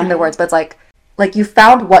Yeah. dissecting the words, but it's like you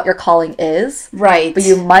found what your calling is, right, but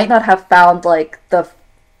you might not have found like the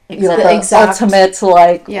The exact- ultimate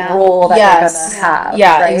like Yeah. role that Yes. you're gonna have.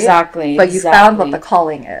 yeah, right? exactly. But you found what the exactly.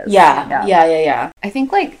 calling is. Yeah. I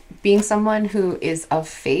think like being someone who is of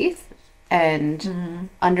faith and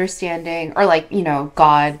understanding, or like, you know,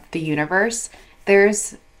 God, the universe,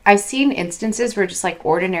 I've seen instances where just like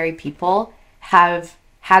ordinary people have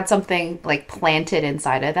had something like planted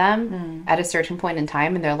inside of them at a certain point in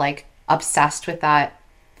time, and they're like obsessed with that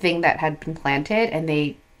thing that had been planted, and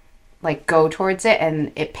they like go towards it,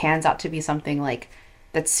 and it pans out to be something like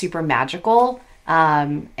that's super magical,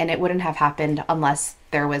 and it wouldn't have happened unless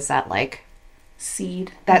there was that like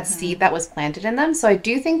Seed. seed that was planted in them. So I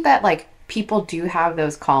do think that like people do have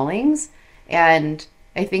those callings, and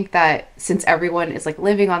I think that since everyone is like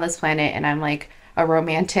living on this planet, and I'm like a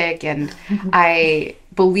romantic, and I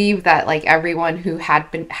believe that like everyone who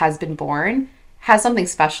has been born has something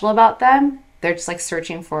special about them. They're just like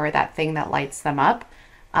searching for that thing that lights them up.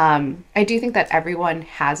 I do think that everyone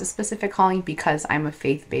has a specific calling, because I'm a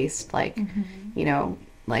faith-based, like, you know,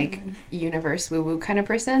 like universe woo-woo kind of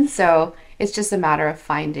person. So it's just a matter of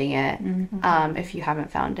finding it, if you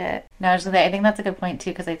haven't found it. No, I was gonna say, I think that's a good point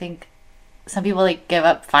too, because I think some people like give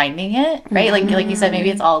up finding it, right? Like you said, maybe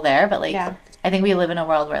it's all there, but like Yeah. I think we live in a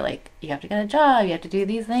world where like you have to get a job, you have to do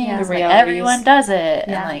these things, Yeah. like The realities. everyone does it,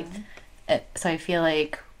 Yeah. and like so I feel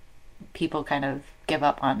like people kind of give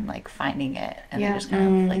up on like finding it, and Yeah. they just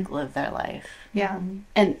kind of like live their life. Yeah.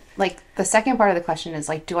 And like the second part of the question is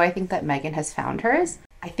like, do I think that Megan has found hers?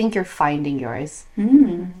 I think you're finding yours.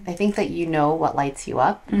 I think that you know what lights you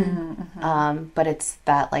up. But it's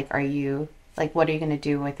that like, what are you going to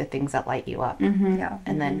do with the things that light you up? Yeah.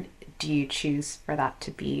 And then do you choose for that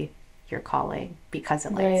to be your calling because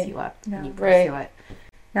it lights Right. you up and you Right. pursue it?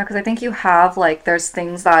 Yeah, because I think you have like there's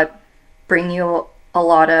things that bring you a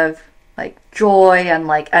lot of like joy and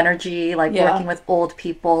like energy, like Yeah. working with old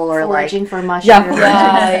people or Foraging like for mushrooms.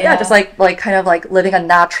 yeah, just like kind of like living a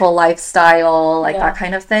natural lifestyle, like that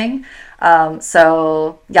kind of thing.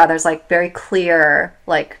 So yeah, there's like very clear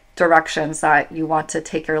like directions that you want to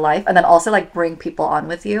take your life, and then also like bring people on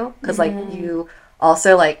with you, because like you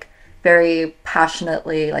also like very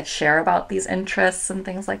passionately like share about these interests and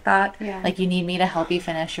things like that. Yeah. Like you need me to help you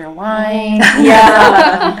finish your wine.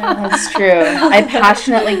 Yeah, that's true. I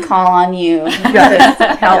passionately call on you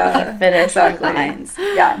to help me finish the lines.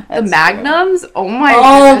 Yeah. The magnums? Oh my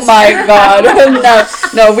Oh goodness. my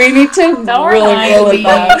god. No, we need to really roll with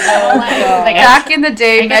that. Like, Back in the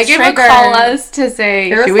day, I get Megan would triggered. call us to say,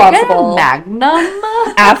 should we get a Irresponsible. magnum?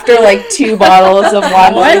 After like 2 bottles of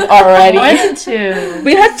wine already. 1 2.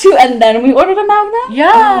 We had 2 and then we ordered a Magnum?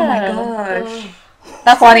 Yeah. Oh my gosh.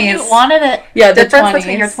 That's why 20s. you wanted it. Yeah, the Difference 20s.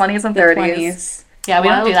 between your 20s and The 30s. 20s. Yeah, we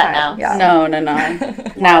don't do that now. Wild Yeah. No.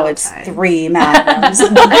 Now it's 3 Magnums.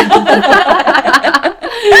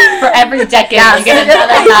 For every decade, you get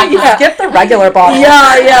another Magnum. Skip the regular bottle.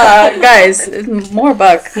 yeah, guys, more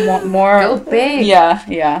buck, more. Go big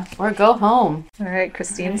Yeah. or go home. All right,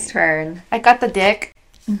 Christine's turn. I got the dick.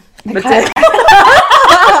 The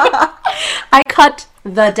I cut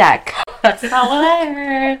the deck. That's not what I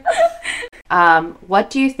heard. What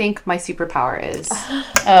do you think my superpower is?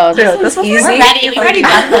 Oh, Dude, this was easy. We're ready. We've already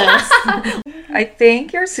done this. I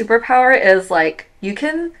think your superpower is like you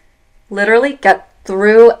can literally get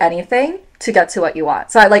through anything to get to what you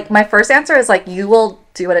want. So my first answer is like you will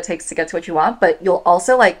do what it takes to get to what you want, but you'll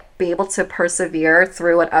also like be able to persevere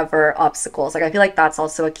through whatever obstacles. Like I feel like that's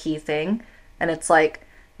also a key thing, and it's like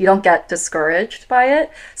you don't get discouraged by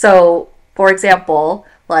it. So for example,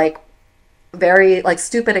 like very like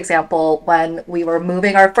stupid example, when we were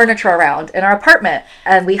moving our furniture around in our apartment,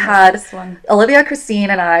 and we had Olivia, Christine,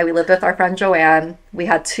 and we lived with our friend Joanne. We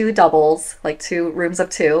had 2 doubles, like 2 rooms of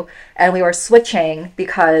 2, and we were switching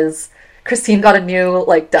because Christine got a new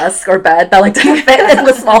like desk or bed that like didn't fit in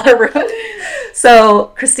the smaller room. So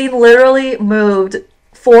Christine literally moved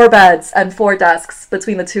 4 beds and 4 desks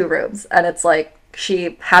between the 2 rooms, and it's like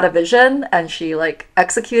she had a vision and she like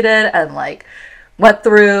executed and like went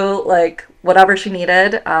through like whatever she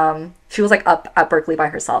needed. She was like up at Berkeley by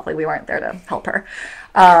herself, like we weren't there to help her.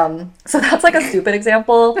 So that's like a stupid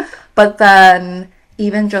example. But then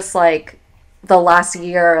even just like the last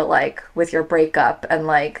year, like with your breakup and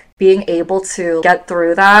like being able to get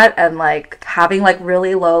through that and like having like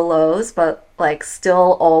really low lows, but like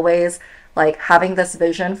still always like having this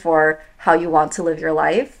vision for how you want to live your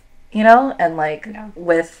life, you know, and like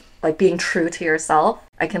with like being true to yourself,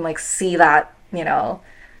 I can like see that, you know,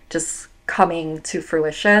 just coming to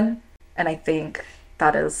fruition. And I think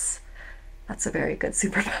that's a very good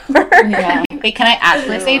superpower. Yeah. Wait, can I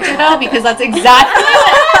actually say Judo? Because that's exactly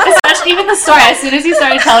especially even the story. As soon as you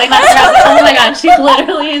started telling that story, I was like, oh my god, she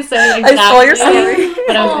literally is saying exactly I saw your story.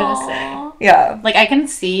 what I was gonna say. Yeah. Like I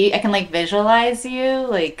can like visualize you,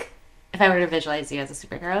 like if I were to visualize you as a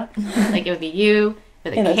superhero, like it would be you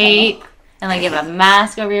with a cape and like you have a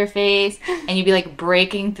mask over your face and you'd be like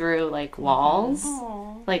breaking through like walls.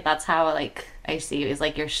 Like that's how like I see you, is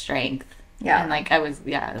like your strength. Yeah. And like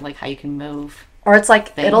like how you can move. Or it's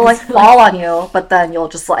like Things. it'll like fall on you, but then you'll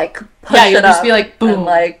just like push Yeah, you'll it just up be like, boom. and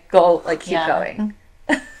like go like keep Yeah. going.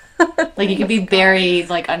 Like you could be buried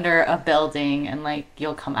like under a building and like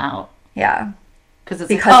you'll come out. Yeah. Because it's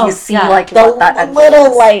Because like, you see like The what that end little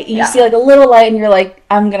is. light. You Yeah. see like a little light and you're like,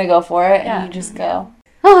 I'm gonna go for it. Yeah. And you just go.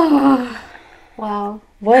 Wow.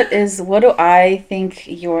 What do I think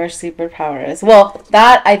your superpower is? Well,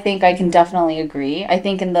 that I think I can definitely agree. I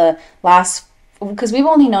think in the last, because we've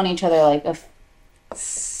only known each other like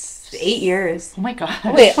 8 years. oh my god.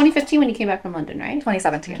 Wait. 2015 when you came back from London, right?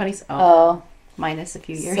 2017. Oh, Minus a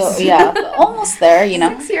few years. so yeah, almost there, you know.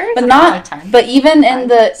 6 years. But long not. time. But even in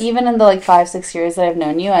the like 5-6 years that I've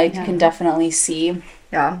known you, I can definitely see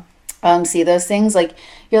Yeah. see those things. Like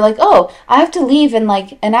you're like, oh, I have to leave in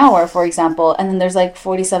like an hour, for example, and then there's like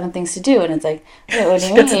 47 things to do, and it's like, wait, what do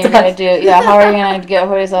you mean you're gonna do? Yeah, how are you gonna get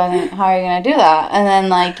 47? How are you gonna do that? And then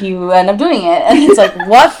like you end up doing it, and it's like,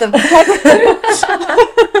 what the heck?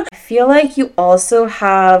 I feel like you also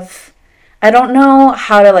have. I don't know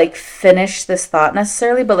how to like finish this thought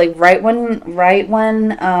necessarily, but like right when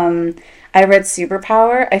I read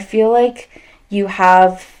superpower, I feel like you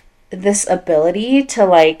have this ability to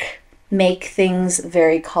like make things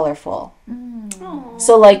very colorful.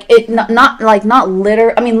 So like it not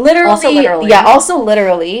literally. I mean literally. Also literally. Yeah, also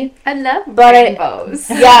literally. I love But rainbows.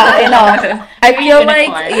 Yeah, I know. I feel like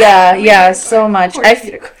unicorn. so much.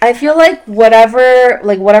 I feel like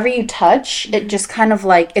whatever you touch, it just kind of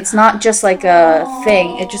like it's not just like a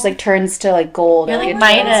thing. It just like turns to like gold. You're or like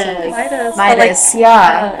it turns to, Midas. Midas,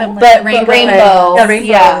 yeah. But But rainbow. rainbow. Yeah, rainbow.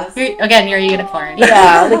 Yeah. You're a unicorn.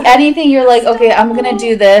 Yeah, like anything you're like, okay, I'm gonna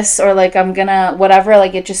do this, or like I'm gonna whatever,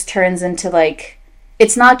 like it just turns into like,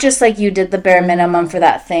 it's not just like you did the bare minimum for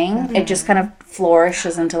that thing. It just kind of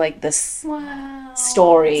flourishes into like this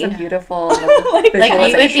story. It's a beautiful Like you would be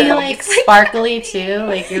visualization. like sparkly too.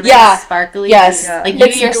 Like you're Yeah. like sparkly. Yes. Yeah. Like you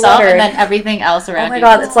It's yourself glitter. and then everything else around Oh my you.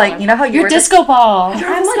 god, it's like, you know how you You're were disco ball. I'm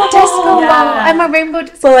a disco ball. Yeah. I'm a rainbow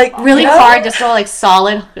disco. so like Really you know? hard, just all like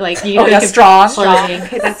solid, like you Oh, yeah, could strong. floating,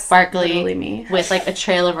 Okay, that's sparkly, literally me. with like a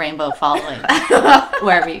trail of rainbow following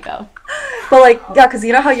wherever you go. But like, yeah, because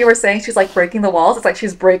you know how you were saying she's like breaking the walls? It's like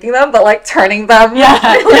she's breaking them, but like turning them. Yeah.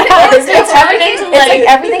 It's everything. It's like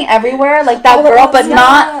everything everywhere, like that girl, but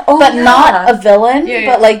not, not a villain, Yeah.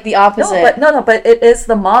 but like the opposite. But it is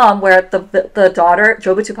the mom where the daughter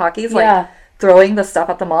Jobu Tupaki's like Yeah. throwing the stuff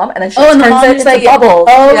at the mom, and then she Oh, and the turns mom it is into like, bubbles.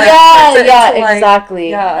 oh yeah, turns it yeah, into, like- exactly.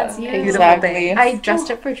 Yeah, That's you. beautiful Exactly. thing. I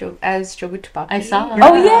dressed up as Jobu Tupaki. I saw.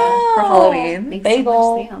 Oh yeah, for Halloween. Thanks Bagel.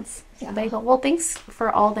 So much, Lance. Bagel. Well, thanks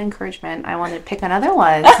for all the encouragement. I want to pick another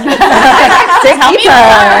one. Dig Tell me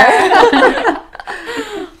deeper.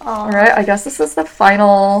 All right, I guess this is the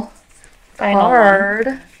final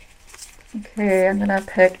card. Okay, I'm gonna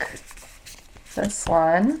pick this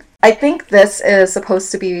one. I think this is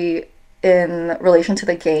supposed to be in relation to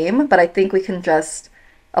the game, but I think we can just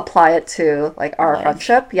apply it to like our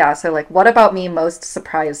friendship. Yeah, so like, what about me most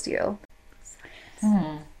surprised you?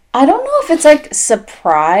 I don't know if it's like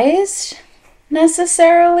surprised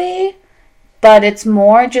necessarily, but it's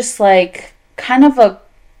more just like kind of a,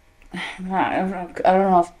 I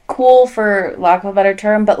don't know if cool for lack of a better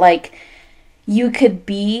term, but like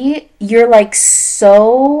you're like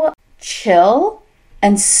so chill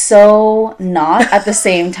and so not at the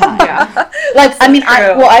same time. Like, I mean,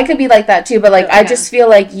 I could be like that too, but like, I just feel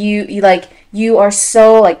like you are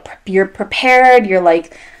so like, you're prepared, you're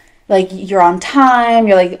like like you're on time,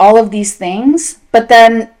 you're like all of these things, but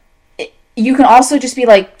then you can also just be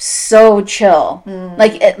like so chill.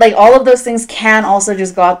 Like all of those things can also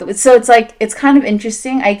just go out so it's like it's kind of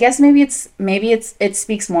interesting. I guess maybe it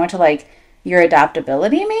speaks more to like your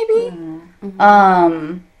adaptability maybe.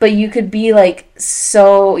 But you could be like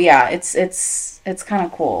so it's kind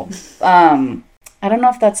of cool. I don't know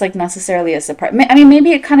if that's like necessarily a surprise. I mean,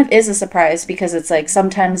 maybe it kind of is a surprise because it's like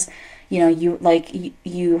sometimes, you know,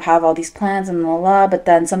 you have all these plans and blah, but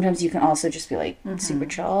then sometimes you can also just be like super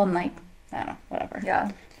chill and like, I don't know, whatever.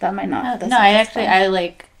 Yeah. That might not. No, I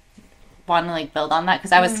like want to like build on that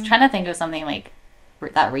because I was trying to think of something like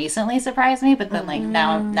that recently surprised me, but then like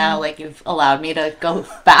now like you've allowed me to go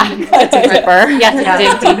back deeper. To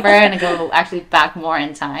dig deeper and go actually back more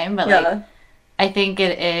in time. But like I think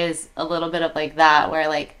it is a little bit of like that where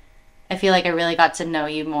like I feel like I really got to know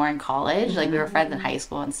you more in college. Like we were friends in high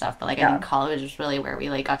school and stuff, but like I think college was really where we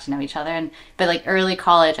like got to know each other. But like early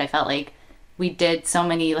college, I felt like we did so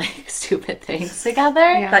many like stupid things together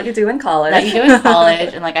that you do in college.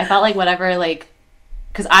 And like I felt like whatever like,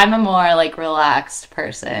 because I'm a more like relaxed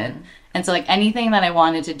person, and so like anything that I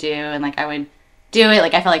wanted to do and like I would do it.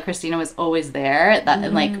 Like I felt like Christina was always there.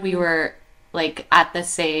 And like we were like at the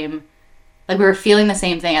same, like we were feeling the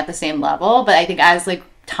same thing at the same level. But I think as like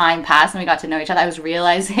time passed and we got to know each other, I was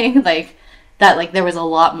realizing like that like there was a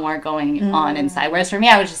lot more going on inside. Whereas for me,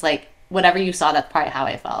 I was just like, whatever you saw, that's probably how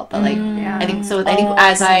I felt. But like I think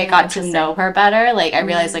as I got to know her better, like I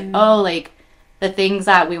realized like, oh, like the things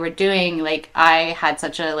that we were doing, like I had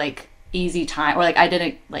such a like easy time, or like I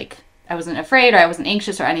wasn't afraid or I wasn't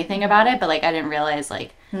anxious or anything about it, but like I didn't realize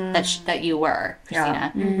like that you were,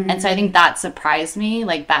 Christina. And so I think that surprised me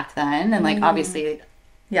like back then, and like obviously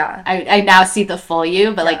I now see the full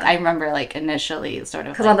you, but like I remember like initially sort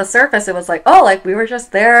of because on the surface it was like, oh, like we were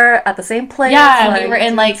just there at the same place, like, we were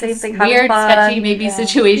in like same thing, weird sketchy maybe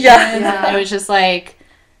situations, and it was just like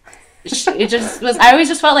it just was, I always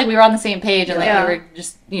just felt like we were on the same page and like we were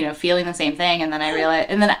just, you know, feeling the same thing. And then I realized,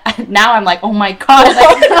 and then now I'm like, oh my gosh,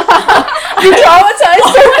 like, you traumatized.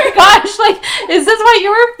 Oh my gosh, like, is this what you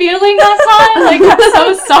were feeling that time? Like, I'm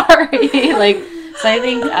so sorry. Like, so I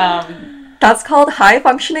think that's called high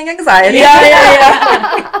functioning anxiety. So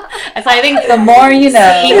I think the more you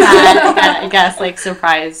know, seeing that, I guess, like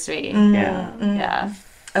surprised me. Yeah.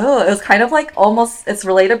 Oh, it was kind of like almost, it's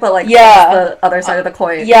related, but like the other side of the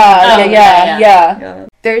coin. Yeah.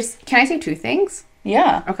 Can I say two things?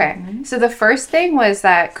 Yeah. Okay. So the first thing was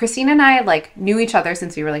that Christina and I like knew each other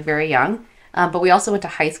since we were like very young, but we also went to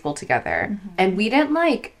high school together, and we didn't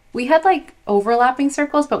like, we had like overlapping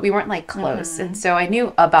circles, but we weren't like close. And so I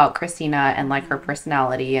knew about Christina and like her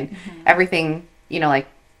personality and everything, you know, like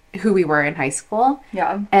who we were in high school.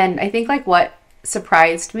 Yeah. And I think like what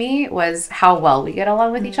surprised me was how well we get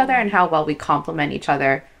along with each other and how well we complement each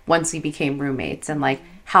other once we became roommates, and like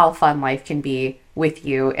how fun life can be with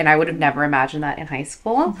you. And I would have never imagined that in high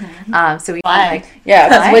school. So we like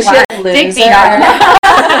wish you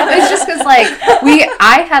it's just because like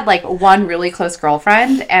I had like one really close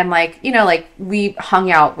girlfriend, and like, you know, like we hung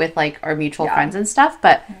out with like our mutual friends and stuff,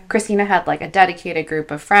 but Christina had like a dedicated group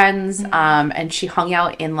of friends, and she hung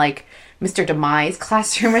out in like Mr. Demise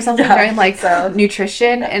classroom or something during like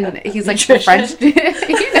nutrition, and he's like French, you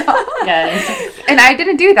know. And I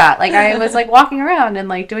didn't do that. Like I was like walking around and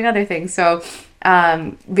like doing other things. So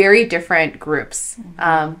very different groups,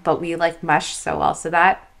 but we like meshed so well. So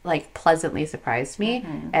that like pleasantly surprised me,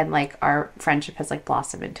 and like our friendship has like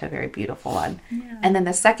blossomed into a very beautiful one. And then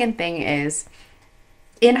the second thing is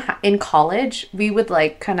in college we would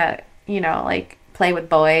like kind of, you know, like play with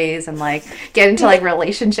boys and like get into like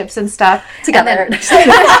relationships and stuff together. And then,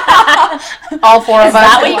 all four of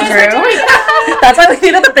us in one room. That's why we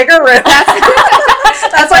needed the bigger room.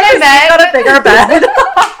 That's why I got a bigger bed.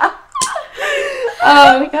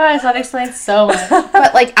 Oh my gosh, that explains so much.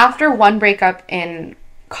 But like after one breakup in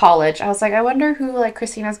college, I was like, I wonder who like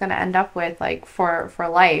Christina's gonna end up with like for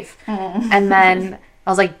life. And then I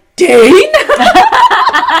was like, Dane.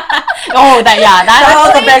 That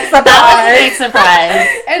was a big surprise.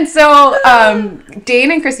 And so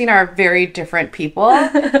Dane and Christina are very different people,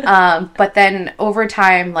 but then over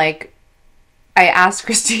time, like I asked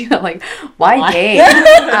Christina like, why Dane?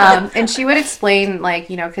 And she would explain like,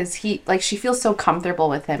 you know, because she feels so comfortable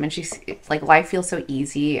with him, and she's like, life feels so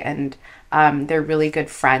easy, and they're really good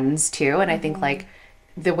friends too. And I think like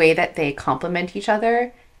the way that they complement each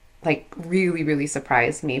other like really, really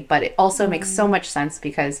surprised me. But it also makes so much sense,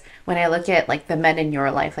 because when I look at like the men in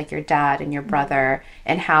your life, like your dad and your brother,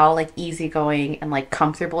 and how like easygoing and like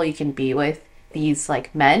comfortable you can be with these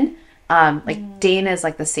like men, Like Dane is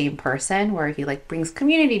like the same person where he like brings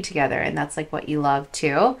community together, and that's like what you love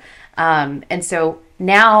too. And so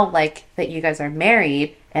now like that you guys are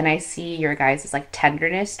married, and I see your guys' like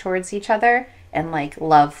tenderness towards each other and like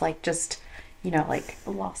love, like just, you know, like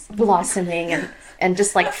blossoming and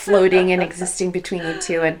just like floating and existing between you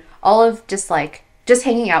two, and all of just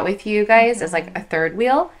hanging out with you guys as like a third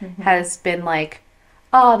wheel has been like,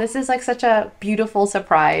 oh, this is like such a beautiful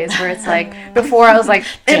surprise, where it's like, before I was like,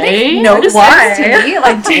 it makes no sense to me,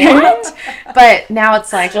 like, damn it. But now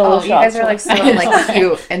it's like, oh, you guys are like so like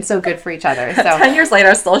cute and so good for each other. So 10 years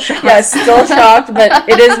later, still shocked. Yeah, still shocked, but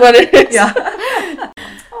it is what it is. Yeah.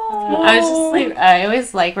 I was just like, I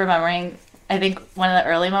always like remembering, I think one of the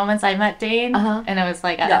early moments I met Dane, and it was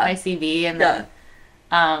like at FICB, and then,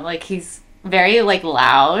 like he's very like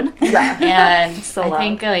loud, and So I loud.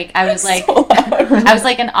 think like I was like I was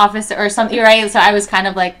like an officer or something, right? So I was kind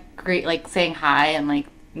of like great, like saying hi and like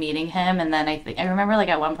meeting him, and then I remember like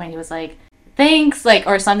at one point he was like, thanks, like,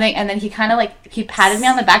 or something, and then he kind of like he patted me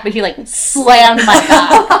on the back, but he like slammed my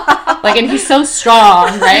back, like, and he's so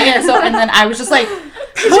strong, right? And then I was just like,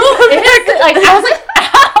 who is it? Like, I was like,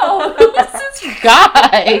 ow, who is this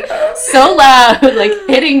guy? So loud, like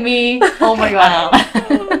hitting me. oh my god.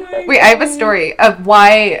 Wait, I have a story of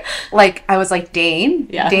why, like, I was like, Dane?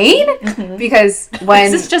 Yeah. Dane? Because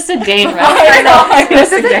when... This is just a Dane roast. I know.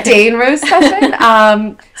 This is a Dane roast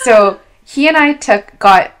session. So he and I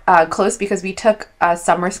got close because we took a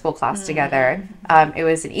summer school class together. It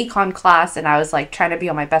was an econ class, and I was, like, trying to be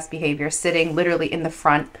on my best behavior, sitting literally in the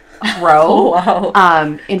front row. Oh,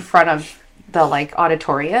 wow. In front of the, like,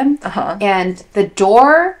 auditorium. And the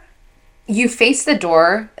door... You face the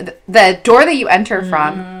door. The door that you enter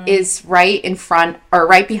from is right in front or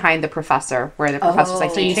right behind the professor, where the professor's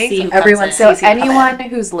like So you teaching. see who Everyone comes in. So anyone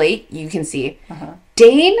who's late, you can see.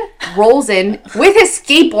 Dane rolls in with his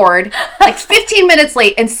skateboard, like 15 minutes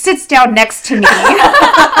late, and sits down next to me.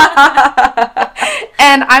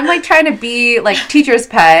 And I'm like trying to be like teacher's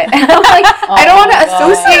pet. And I'm like, I don't want to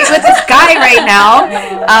associate with this guy right now.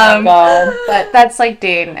 But that's like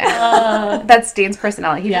Dane. And that's Dane's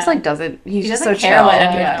personality. He just like doesn't. He's just so doesn't care chill. what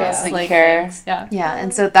anyone Yeah. else Doesn't like care. thinks. Yeah. Yeah,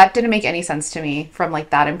 and so that didn't make any sense to me from like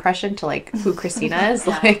that impression to like who Christina is,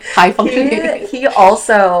 like high functioning. He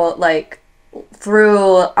also, like,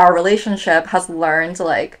 through our relationship, has learned,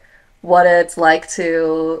 like, what it's like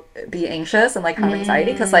to be anxious and, like, have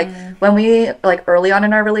anxiety. Because, like, when we, like, early on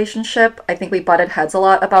in our relationship, I think we butted heads a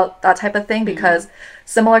lot about that type of thing. Because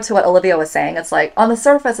similar to what Olivia was saying, it's like, on the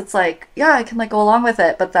surface, it's like, yeah, I can, like, go along with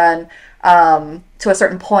it. But then to a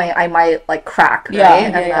certain point, I might, like, crack,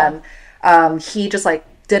 right? And then he just, like,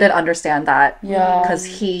 didn't understand that. Yeah. Because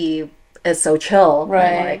he is so chill. Right.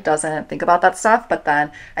 And, like, doesn't think about that stuff. But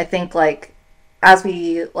then I think, like, as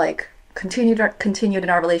we like continued in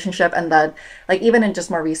our relationship, and then like even in just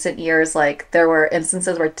more recent years, like there were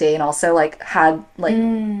instances where Dane also like had like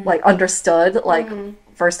understood like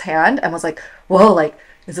firsthand and was like, whoa, like,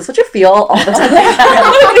 is this what you feel all the time?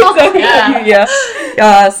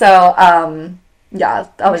 So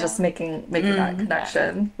I was just making that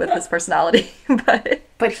connection with his personality.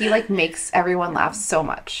 But he like makes everyone laugh so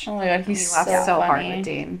much. Oh my god, He he's laughs so hard funny. with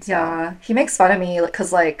Dane. So. Yeah, he makes fun of me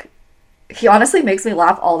because like he honestly makes me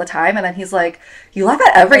laugh all the time, and then he's like, you laugh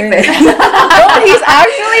at everything. No, he's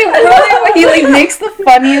actually really, he like makes the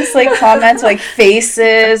funniest like comments, like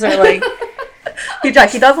faces or like he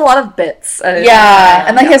does a lot of bits. And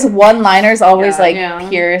and like his one-liners always Yeah. like Yeah.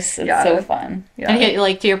 pierce. It's Yeah. so fun. Yeah. And he,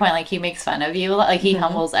 like, to your point, like, he makes fun of you. Like, he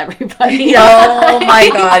humbles everybody. Oh my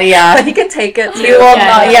god, yeah. But he can take it too. You will Yeah,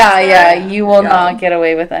 not, yeah. you will Yeah. not get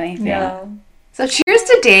away with anything. Yeah. So cheers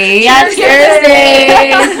to Dane. Cheers,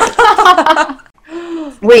 Dave.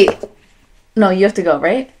 Wait, no, you have to go,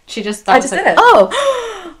 right? She just thought I it just was did it. Oh,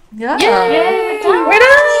 Yeah. Yay! we're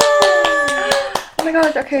done. Oh my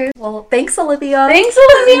gosh. Okay. Well, thanks, Olivia. Thanks,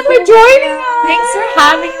 Olivia, for joining us. Thanks for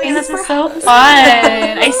having me. This was so fun.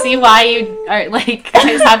 I see why you are like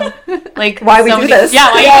guys have like Why we so do many, this.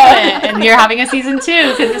 Yeah, why you do it, and you're having a season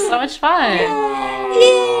 2 because it's so much fun.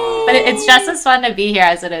 But it's just as fun to be here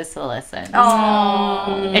as it is to listen.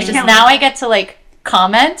 Oh. It's just now I get to like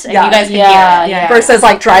comment and Yeah. you guys can Yeah, hear it. yeah. Versus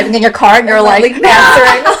like driving in your car and you're like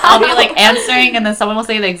answering. I'll be like answering, and then someone will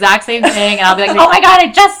say the exact same thing, and I'll be like, "Oh my god,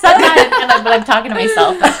 I just said that!" And then, but I'm talking to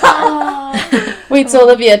myself. Wait, so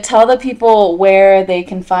Olivia, tell the people where they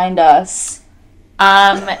can find us.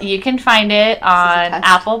 You can find it on test.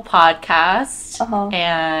 Apple Podcast Uh-huh.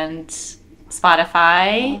 and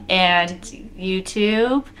Spotify and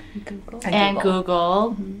YouTube and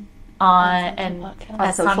Google. On and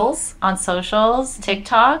On socials. on socials,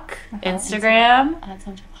 TikTok, Instagram,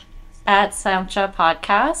 at Samcha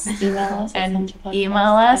Podcast. Email us And at samchapodcast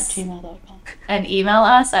email us. at gmail.com. And email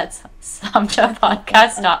us at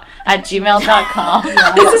samchapodcast@gmail.com.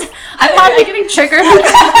 I'm getting triggered.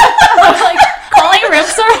 I'm like calling room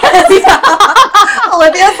service.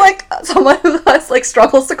 Olivia's like someone who has like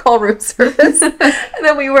struggles to call room service. And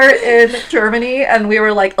then we were in Germany and we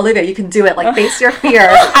were like, Olivia, you can do it. Like, face your fear.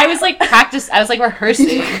 I was like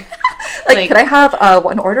rehearsing. Like, can I have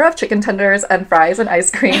one order of chicken tenders and fries and ice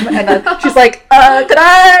cream? And then she's like, could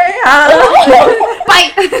I have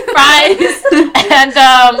fries and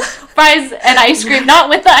fries and ice cream, not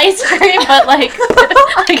with the ice cream, but like.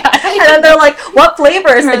 And then they're like, what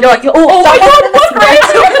flavors? And you're like, oh my god, what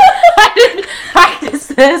flavors? I didn't practice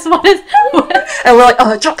this. What? And we're like,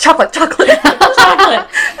 chocolate. Chocolate.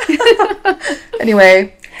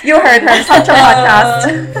 Anyway, you heard her. Samcha Podcast.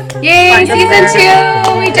 Yay, season 2!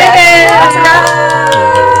 We did it!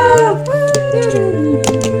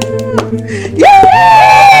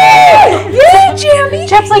 Yay! Yay, Jamie!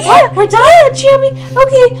 Jeff's like, what? We're done, Jamie.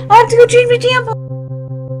 Okay, I have to go change my jam.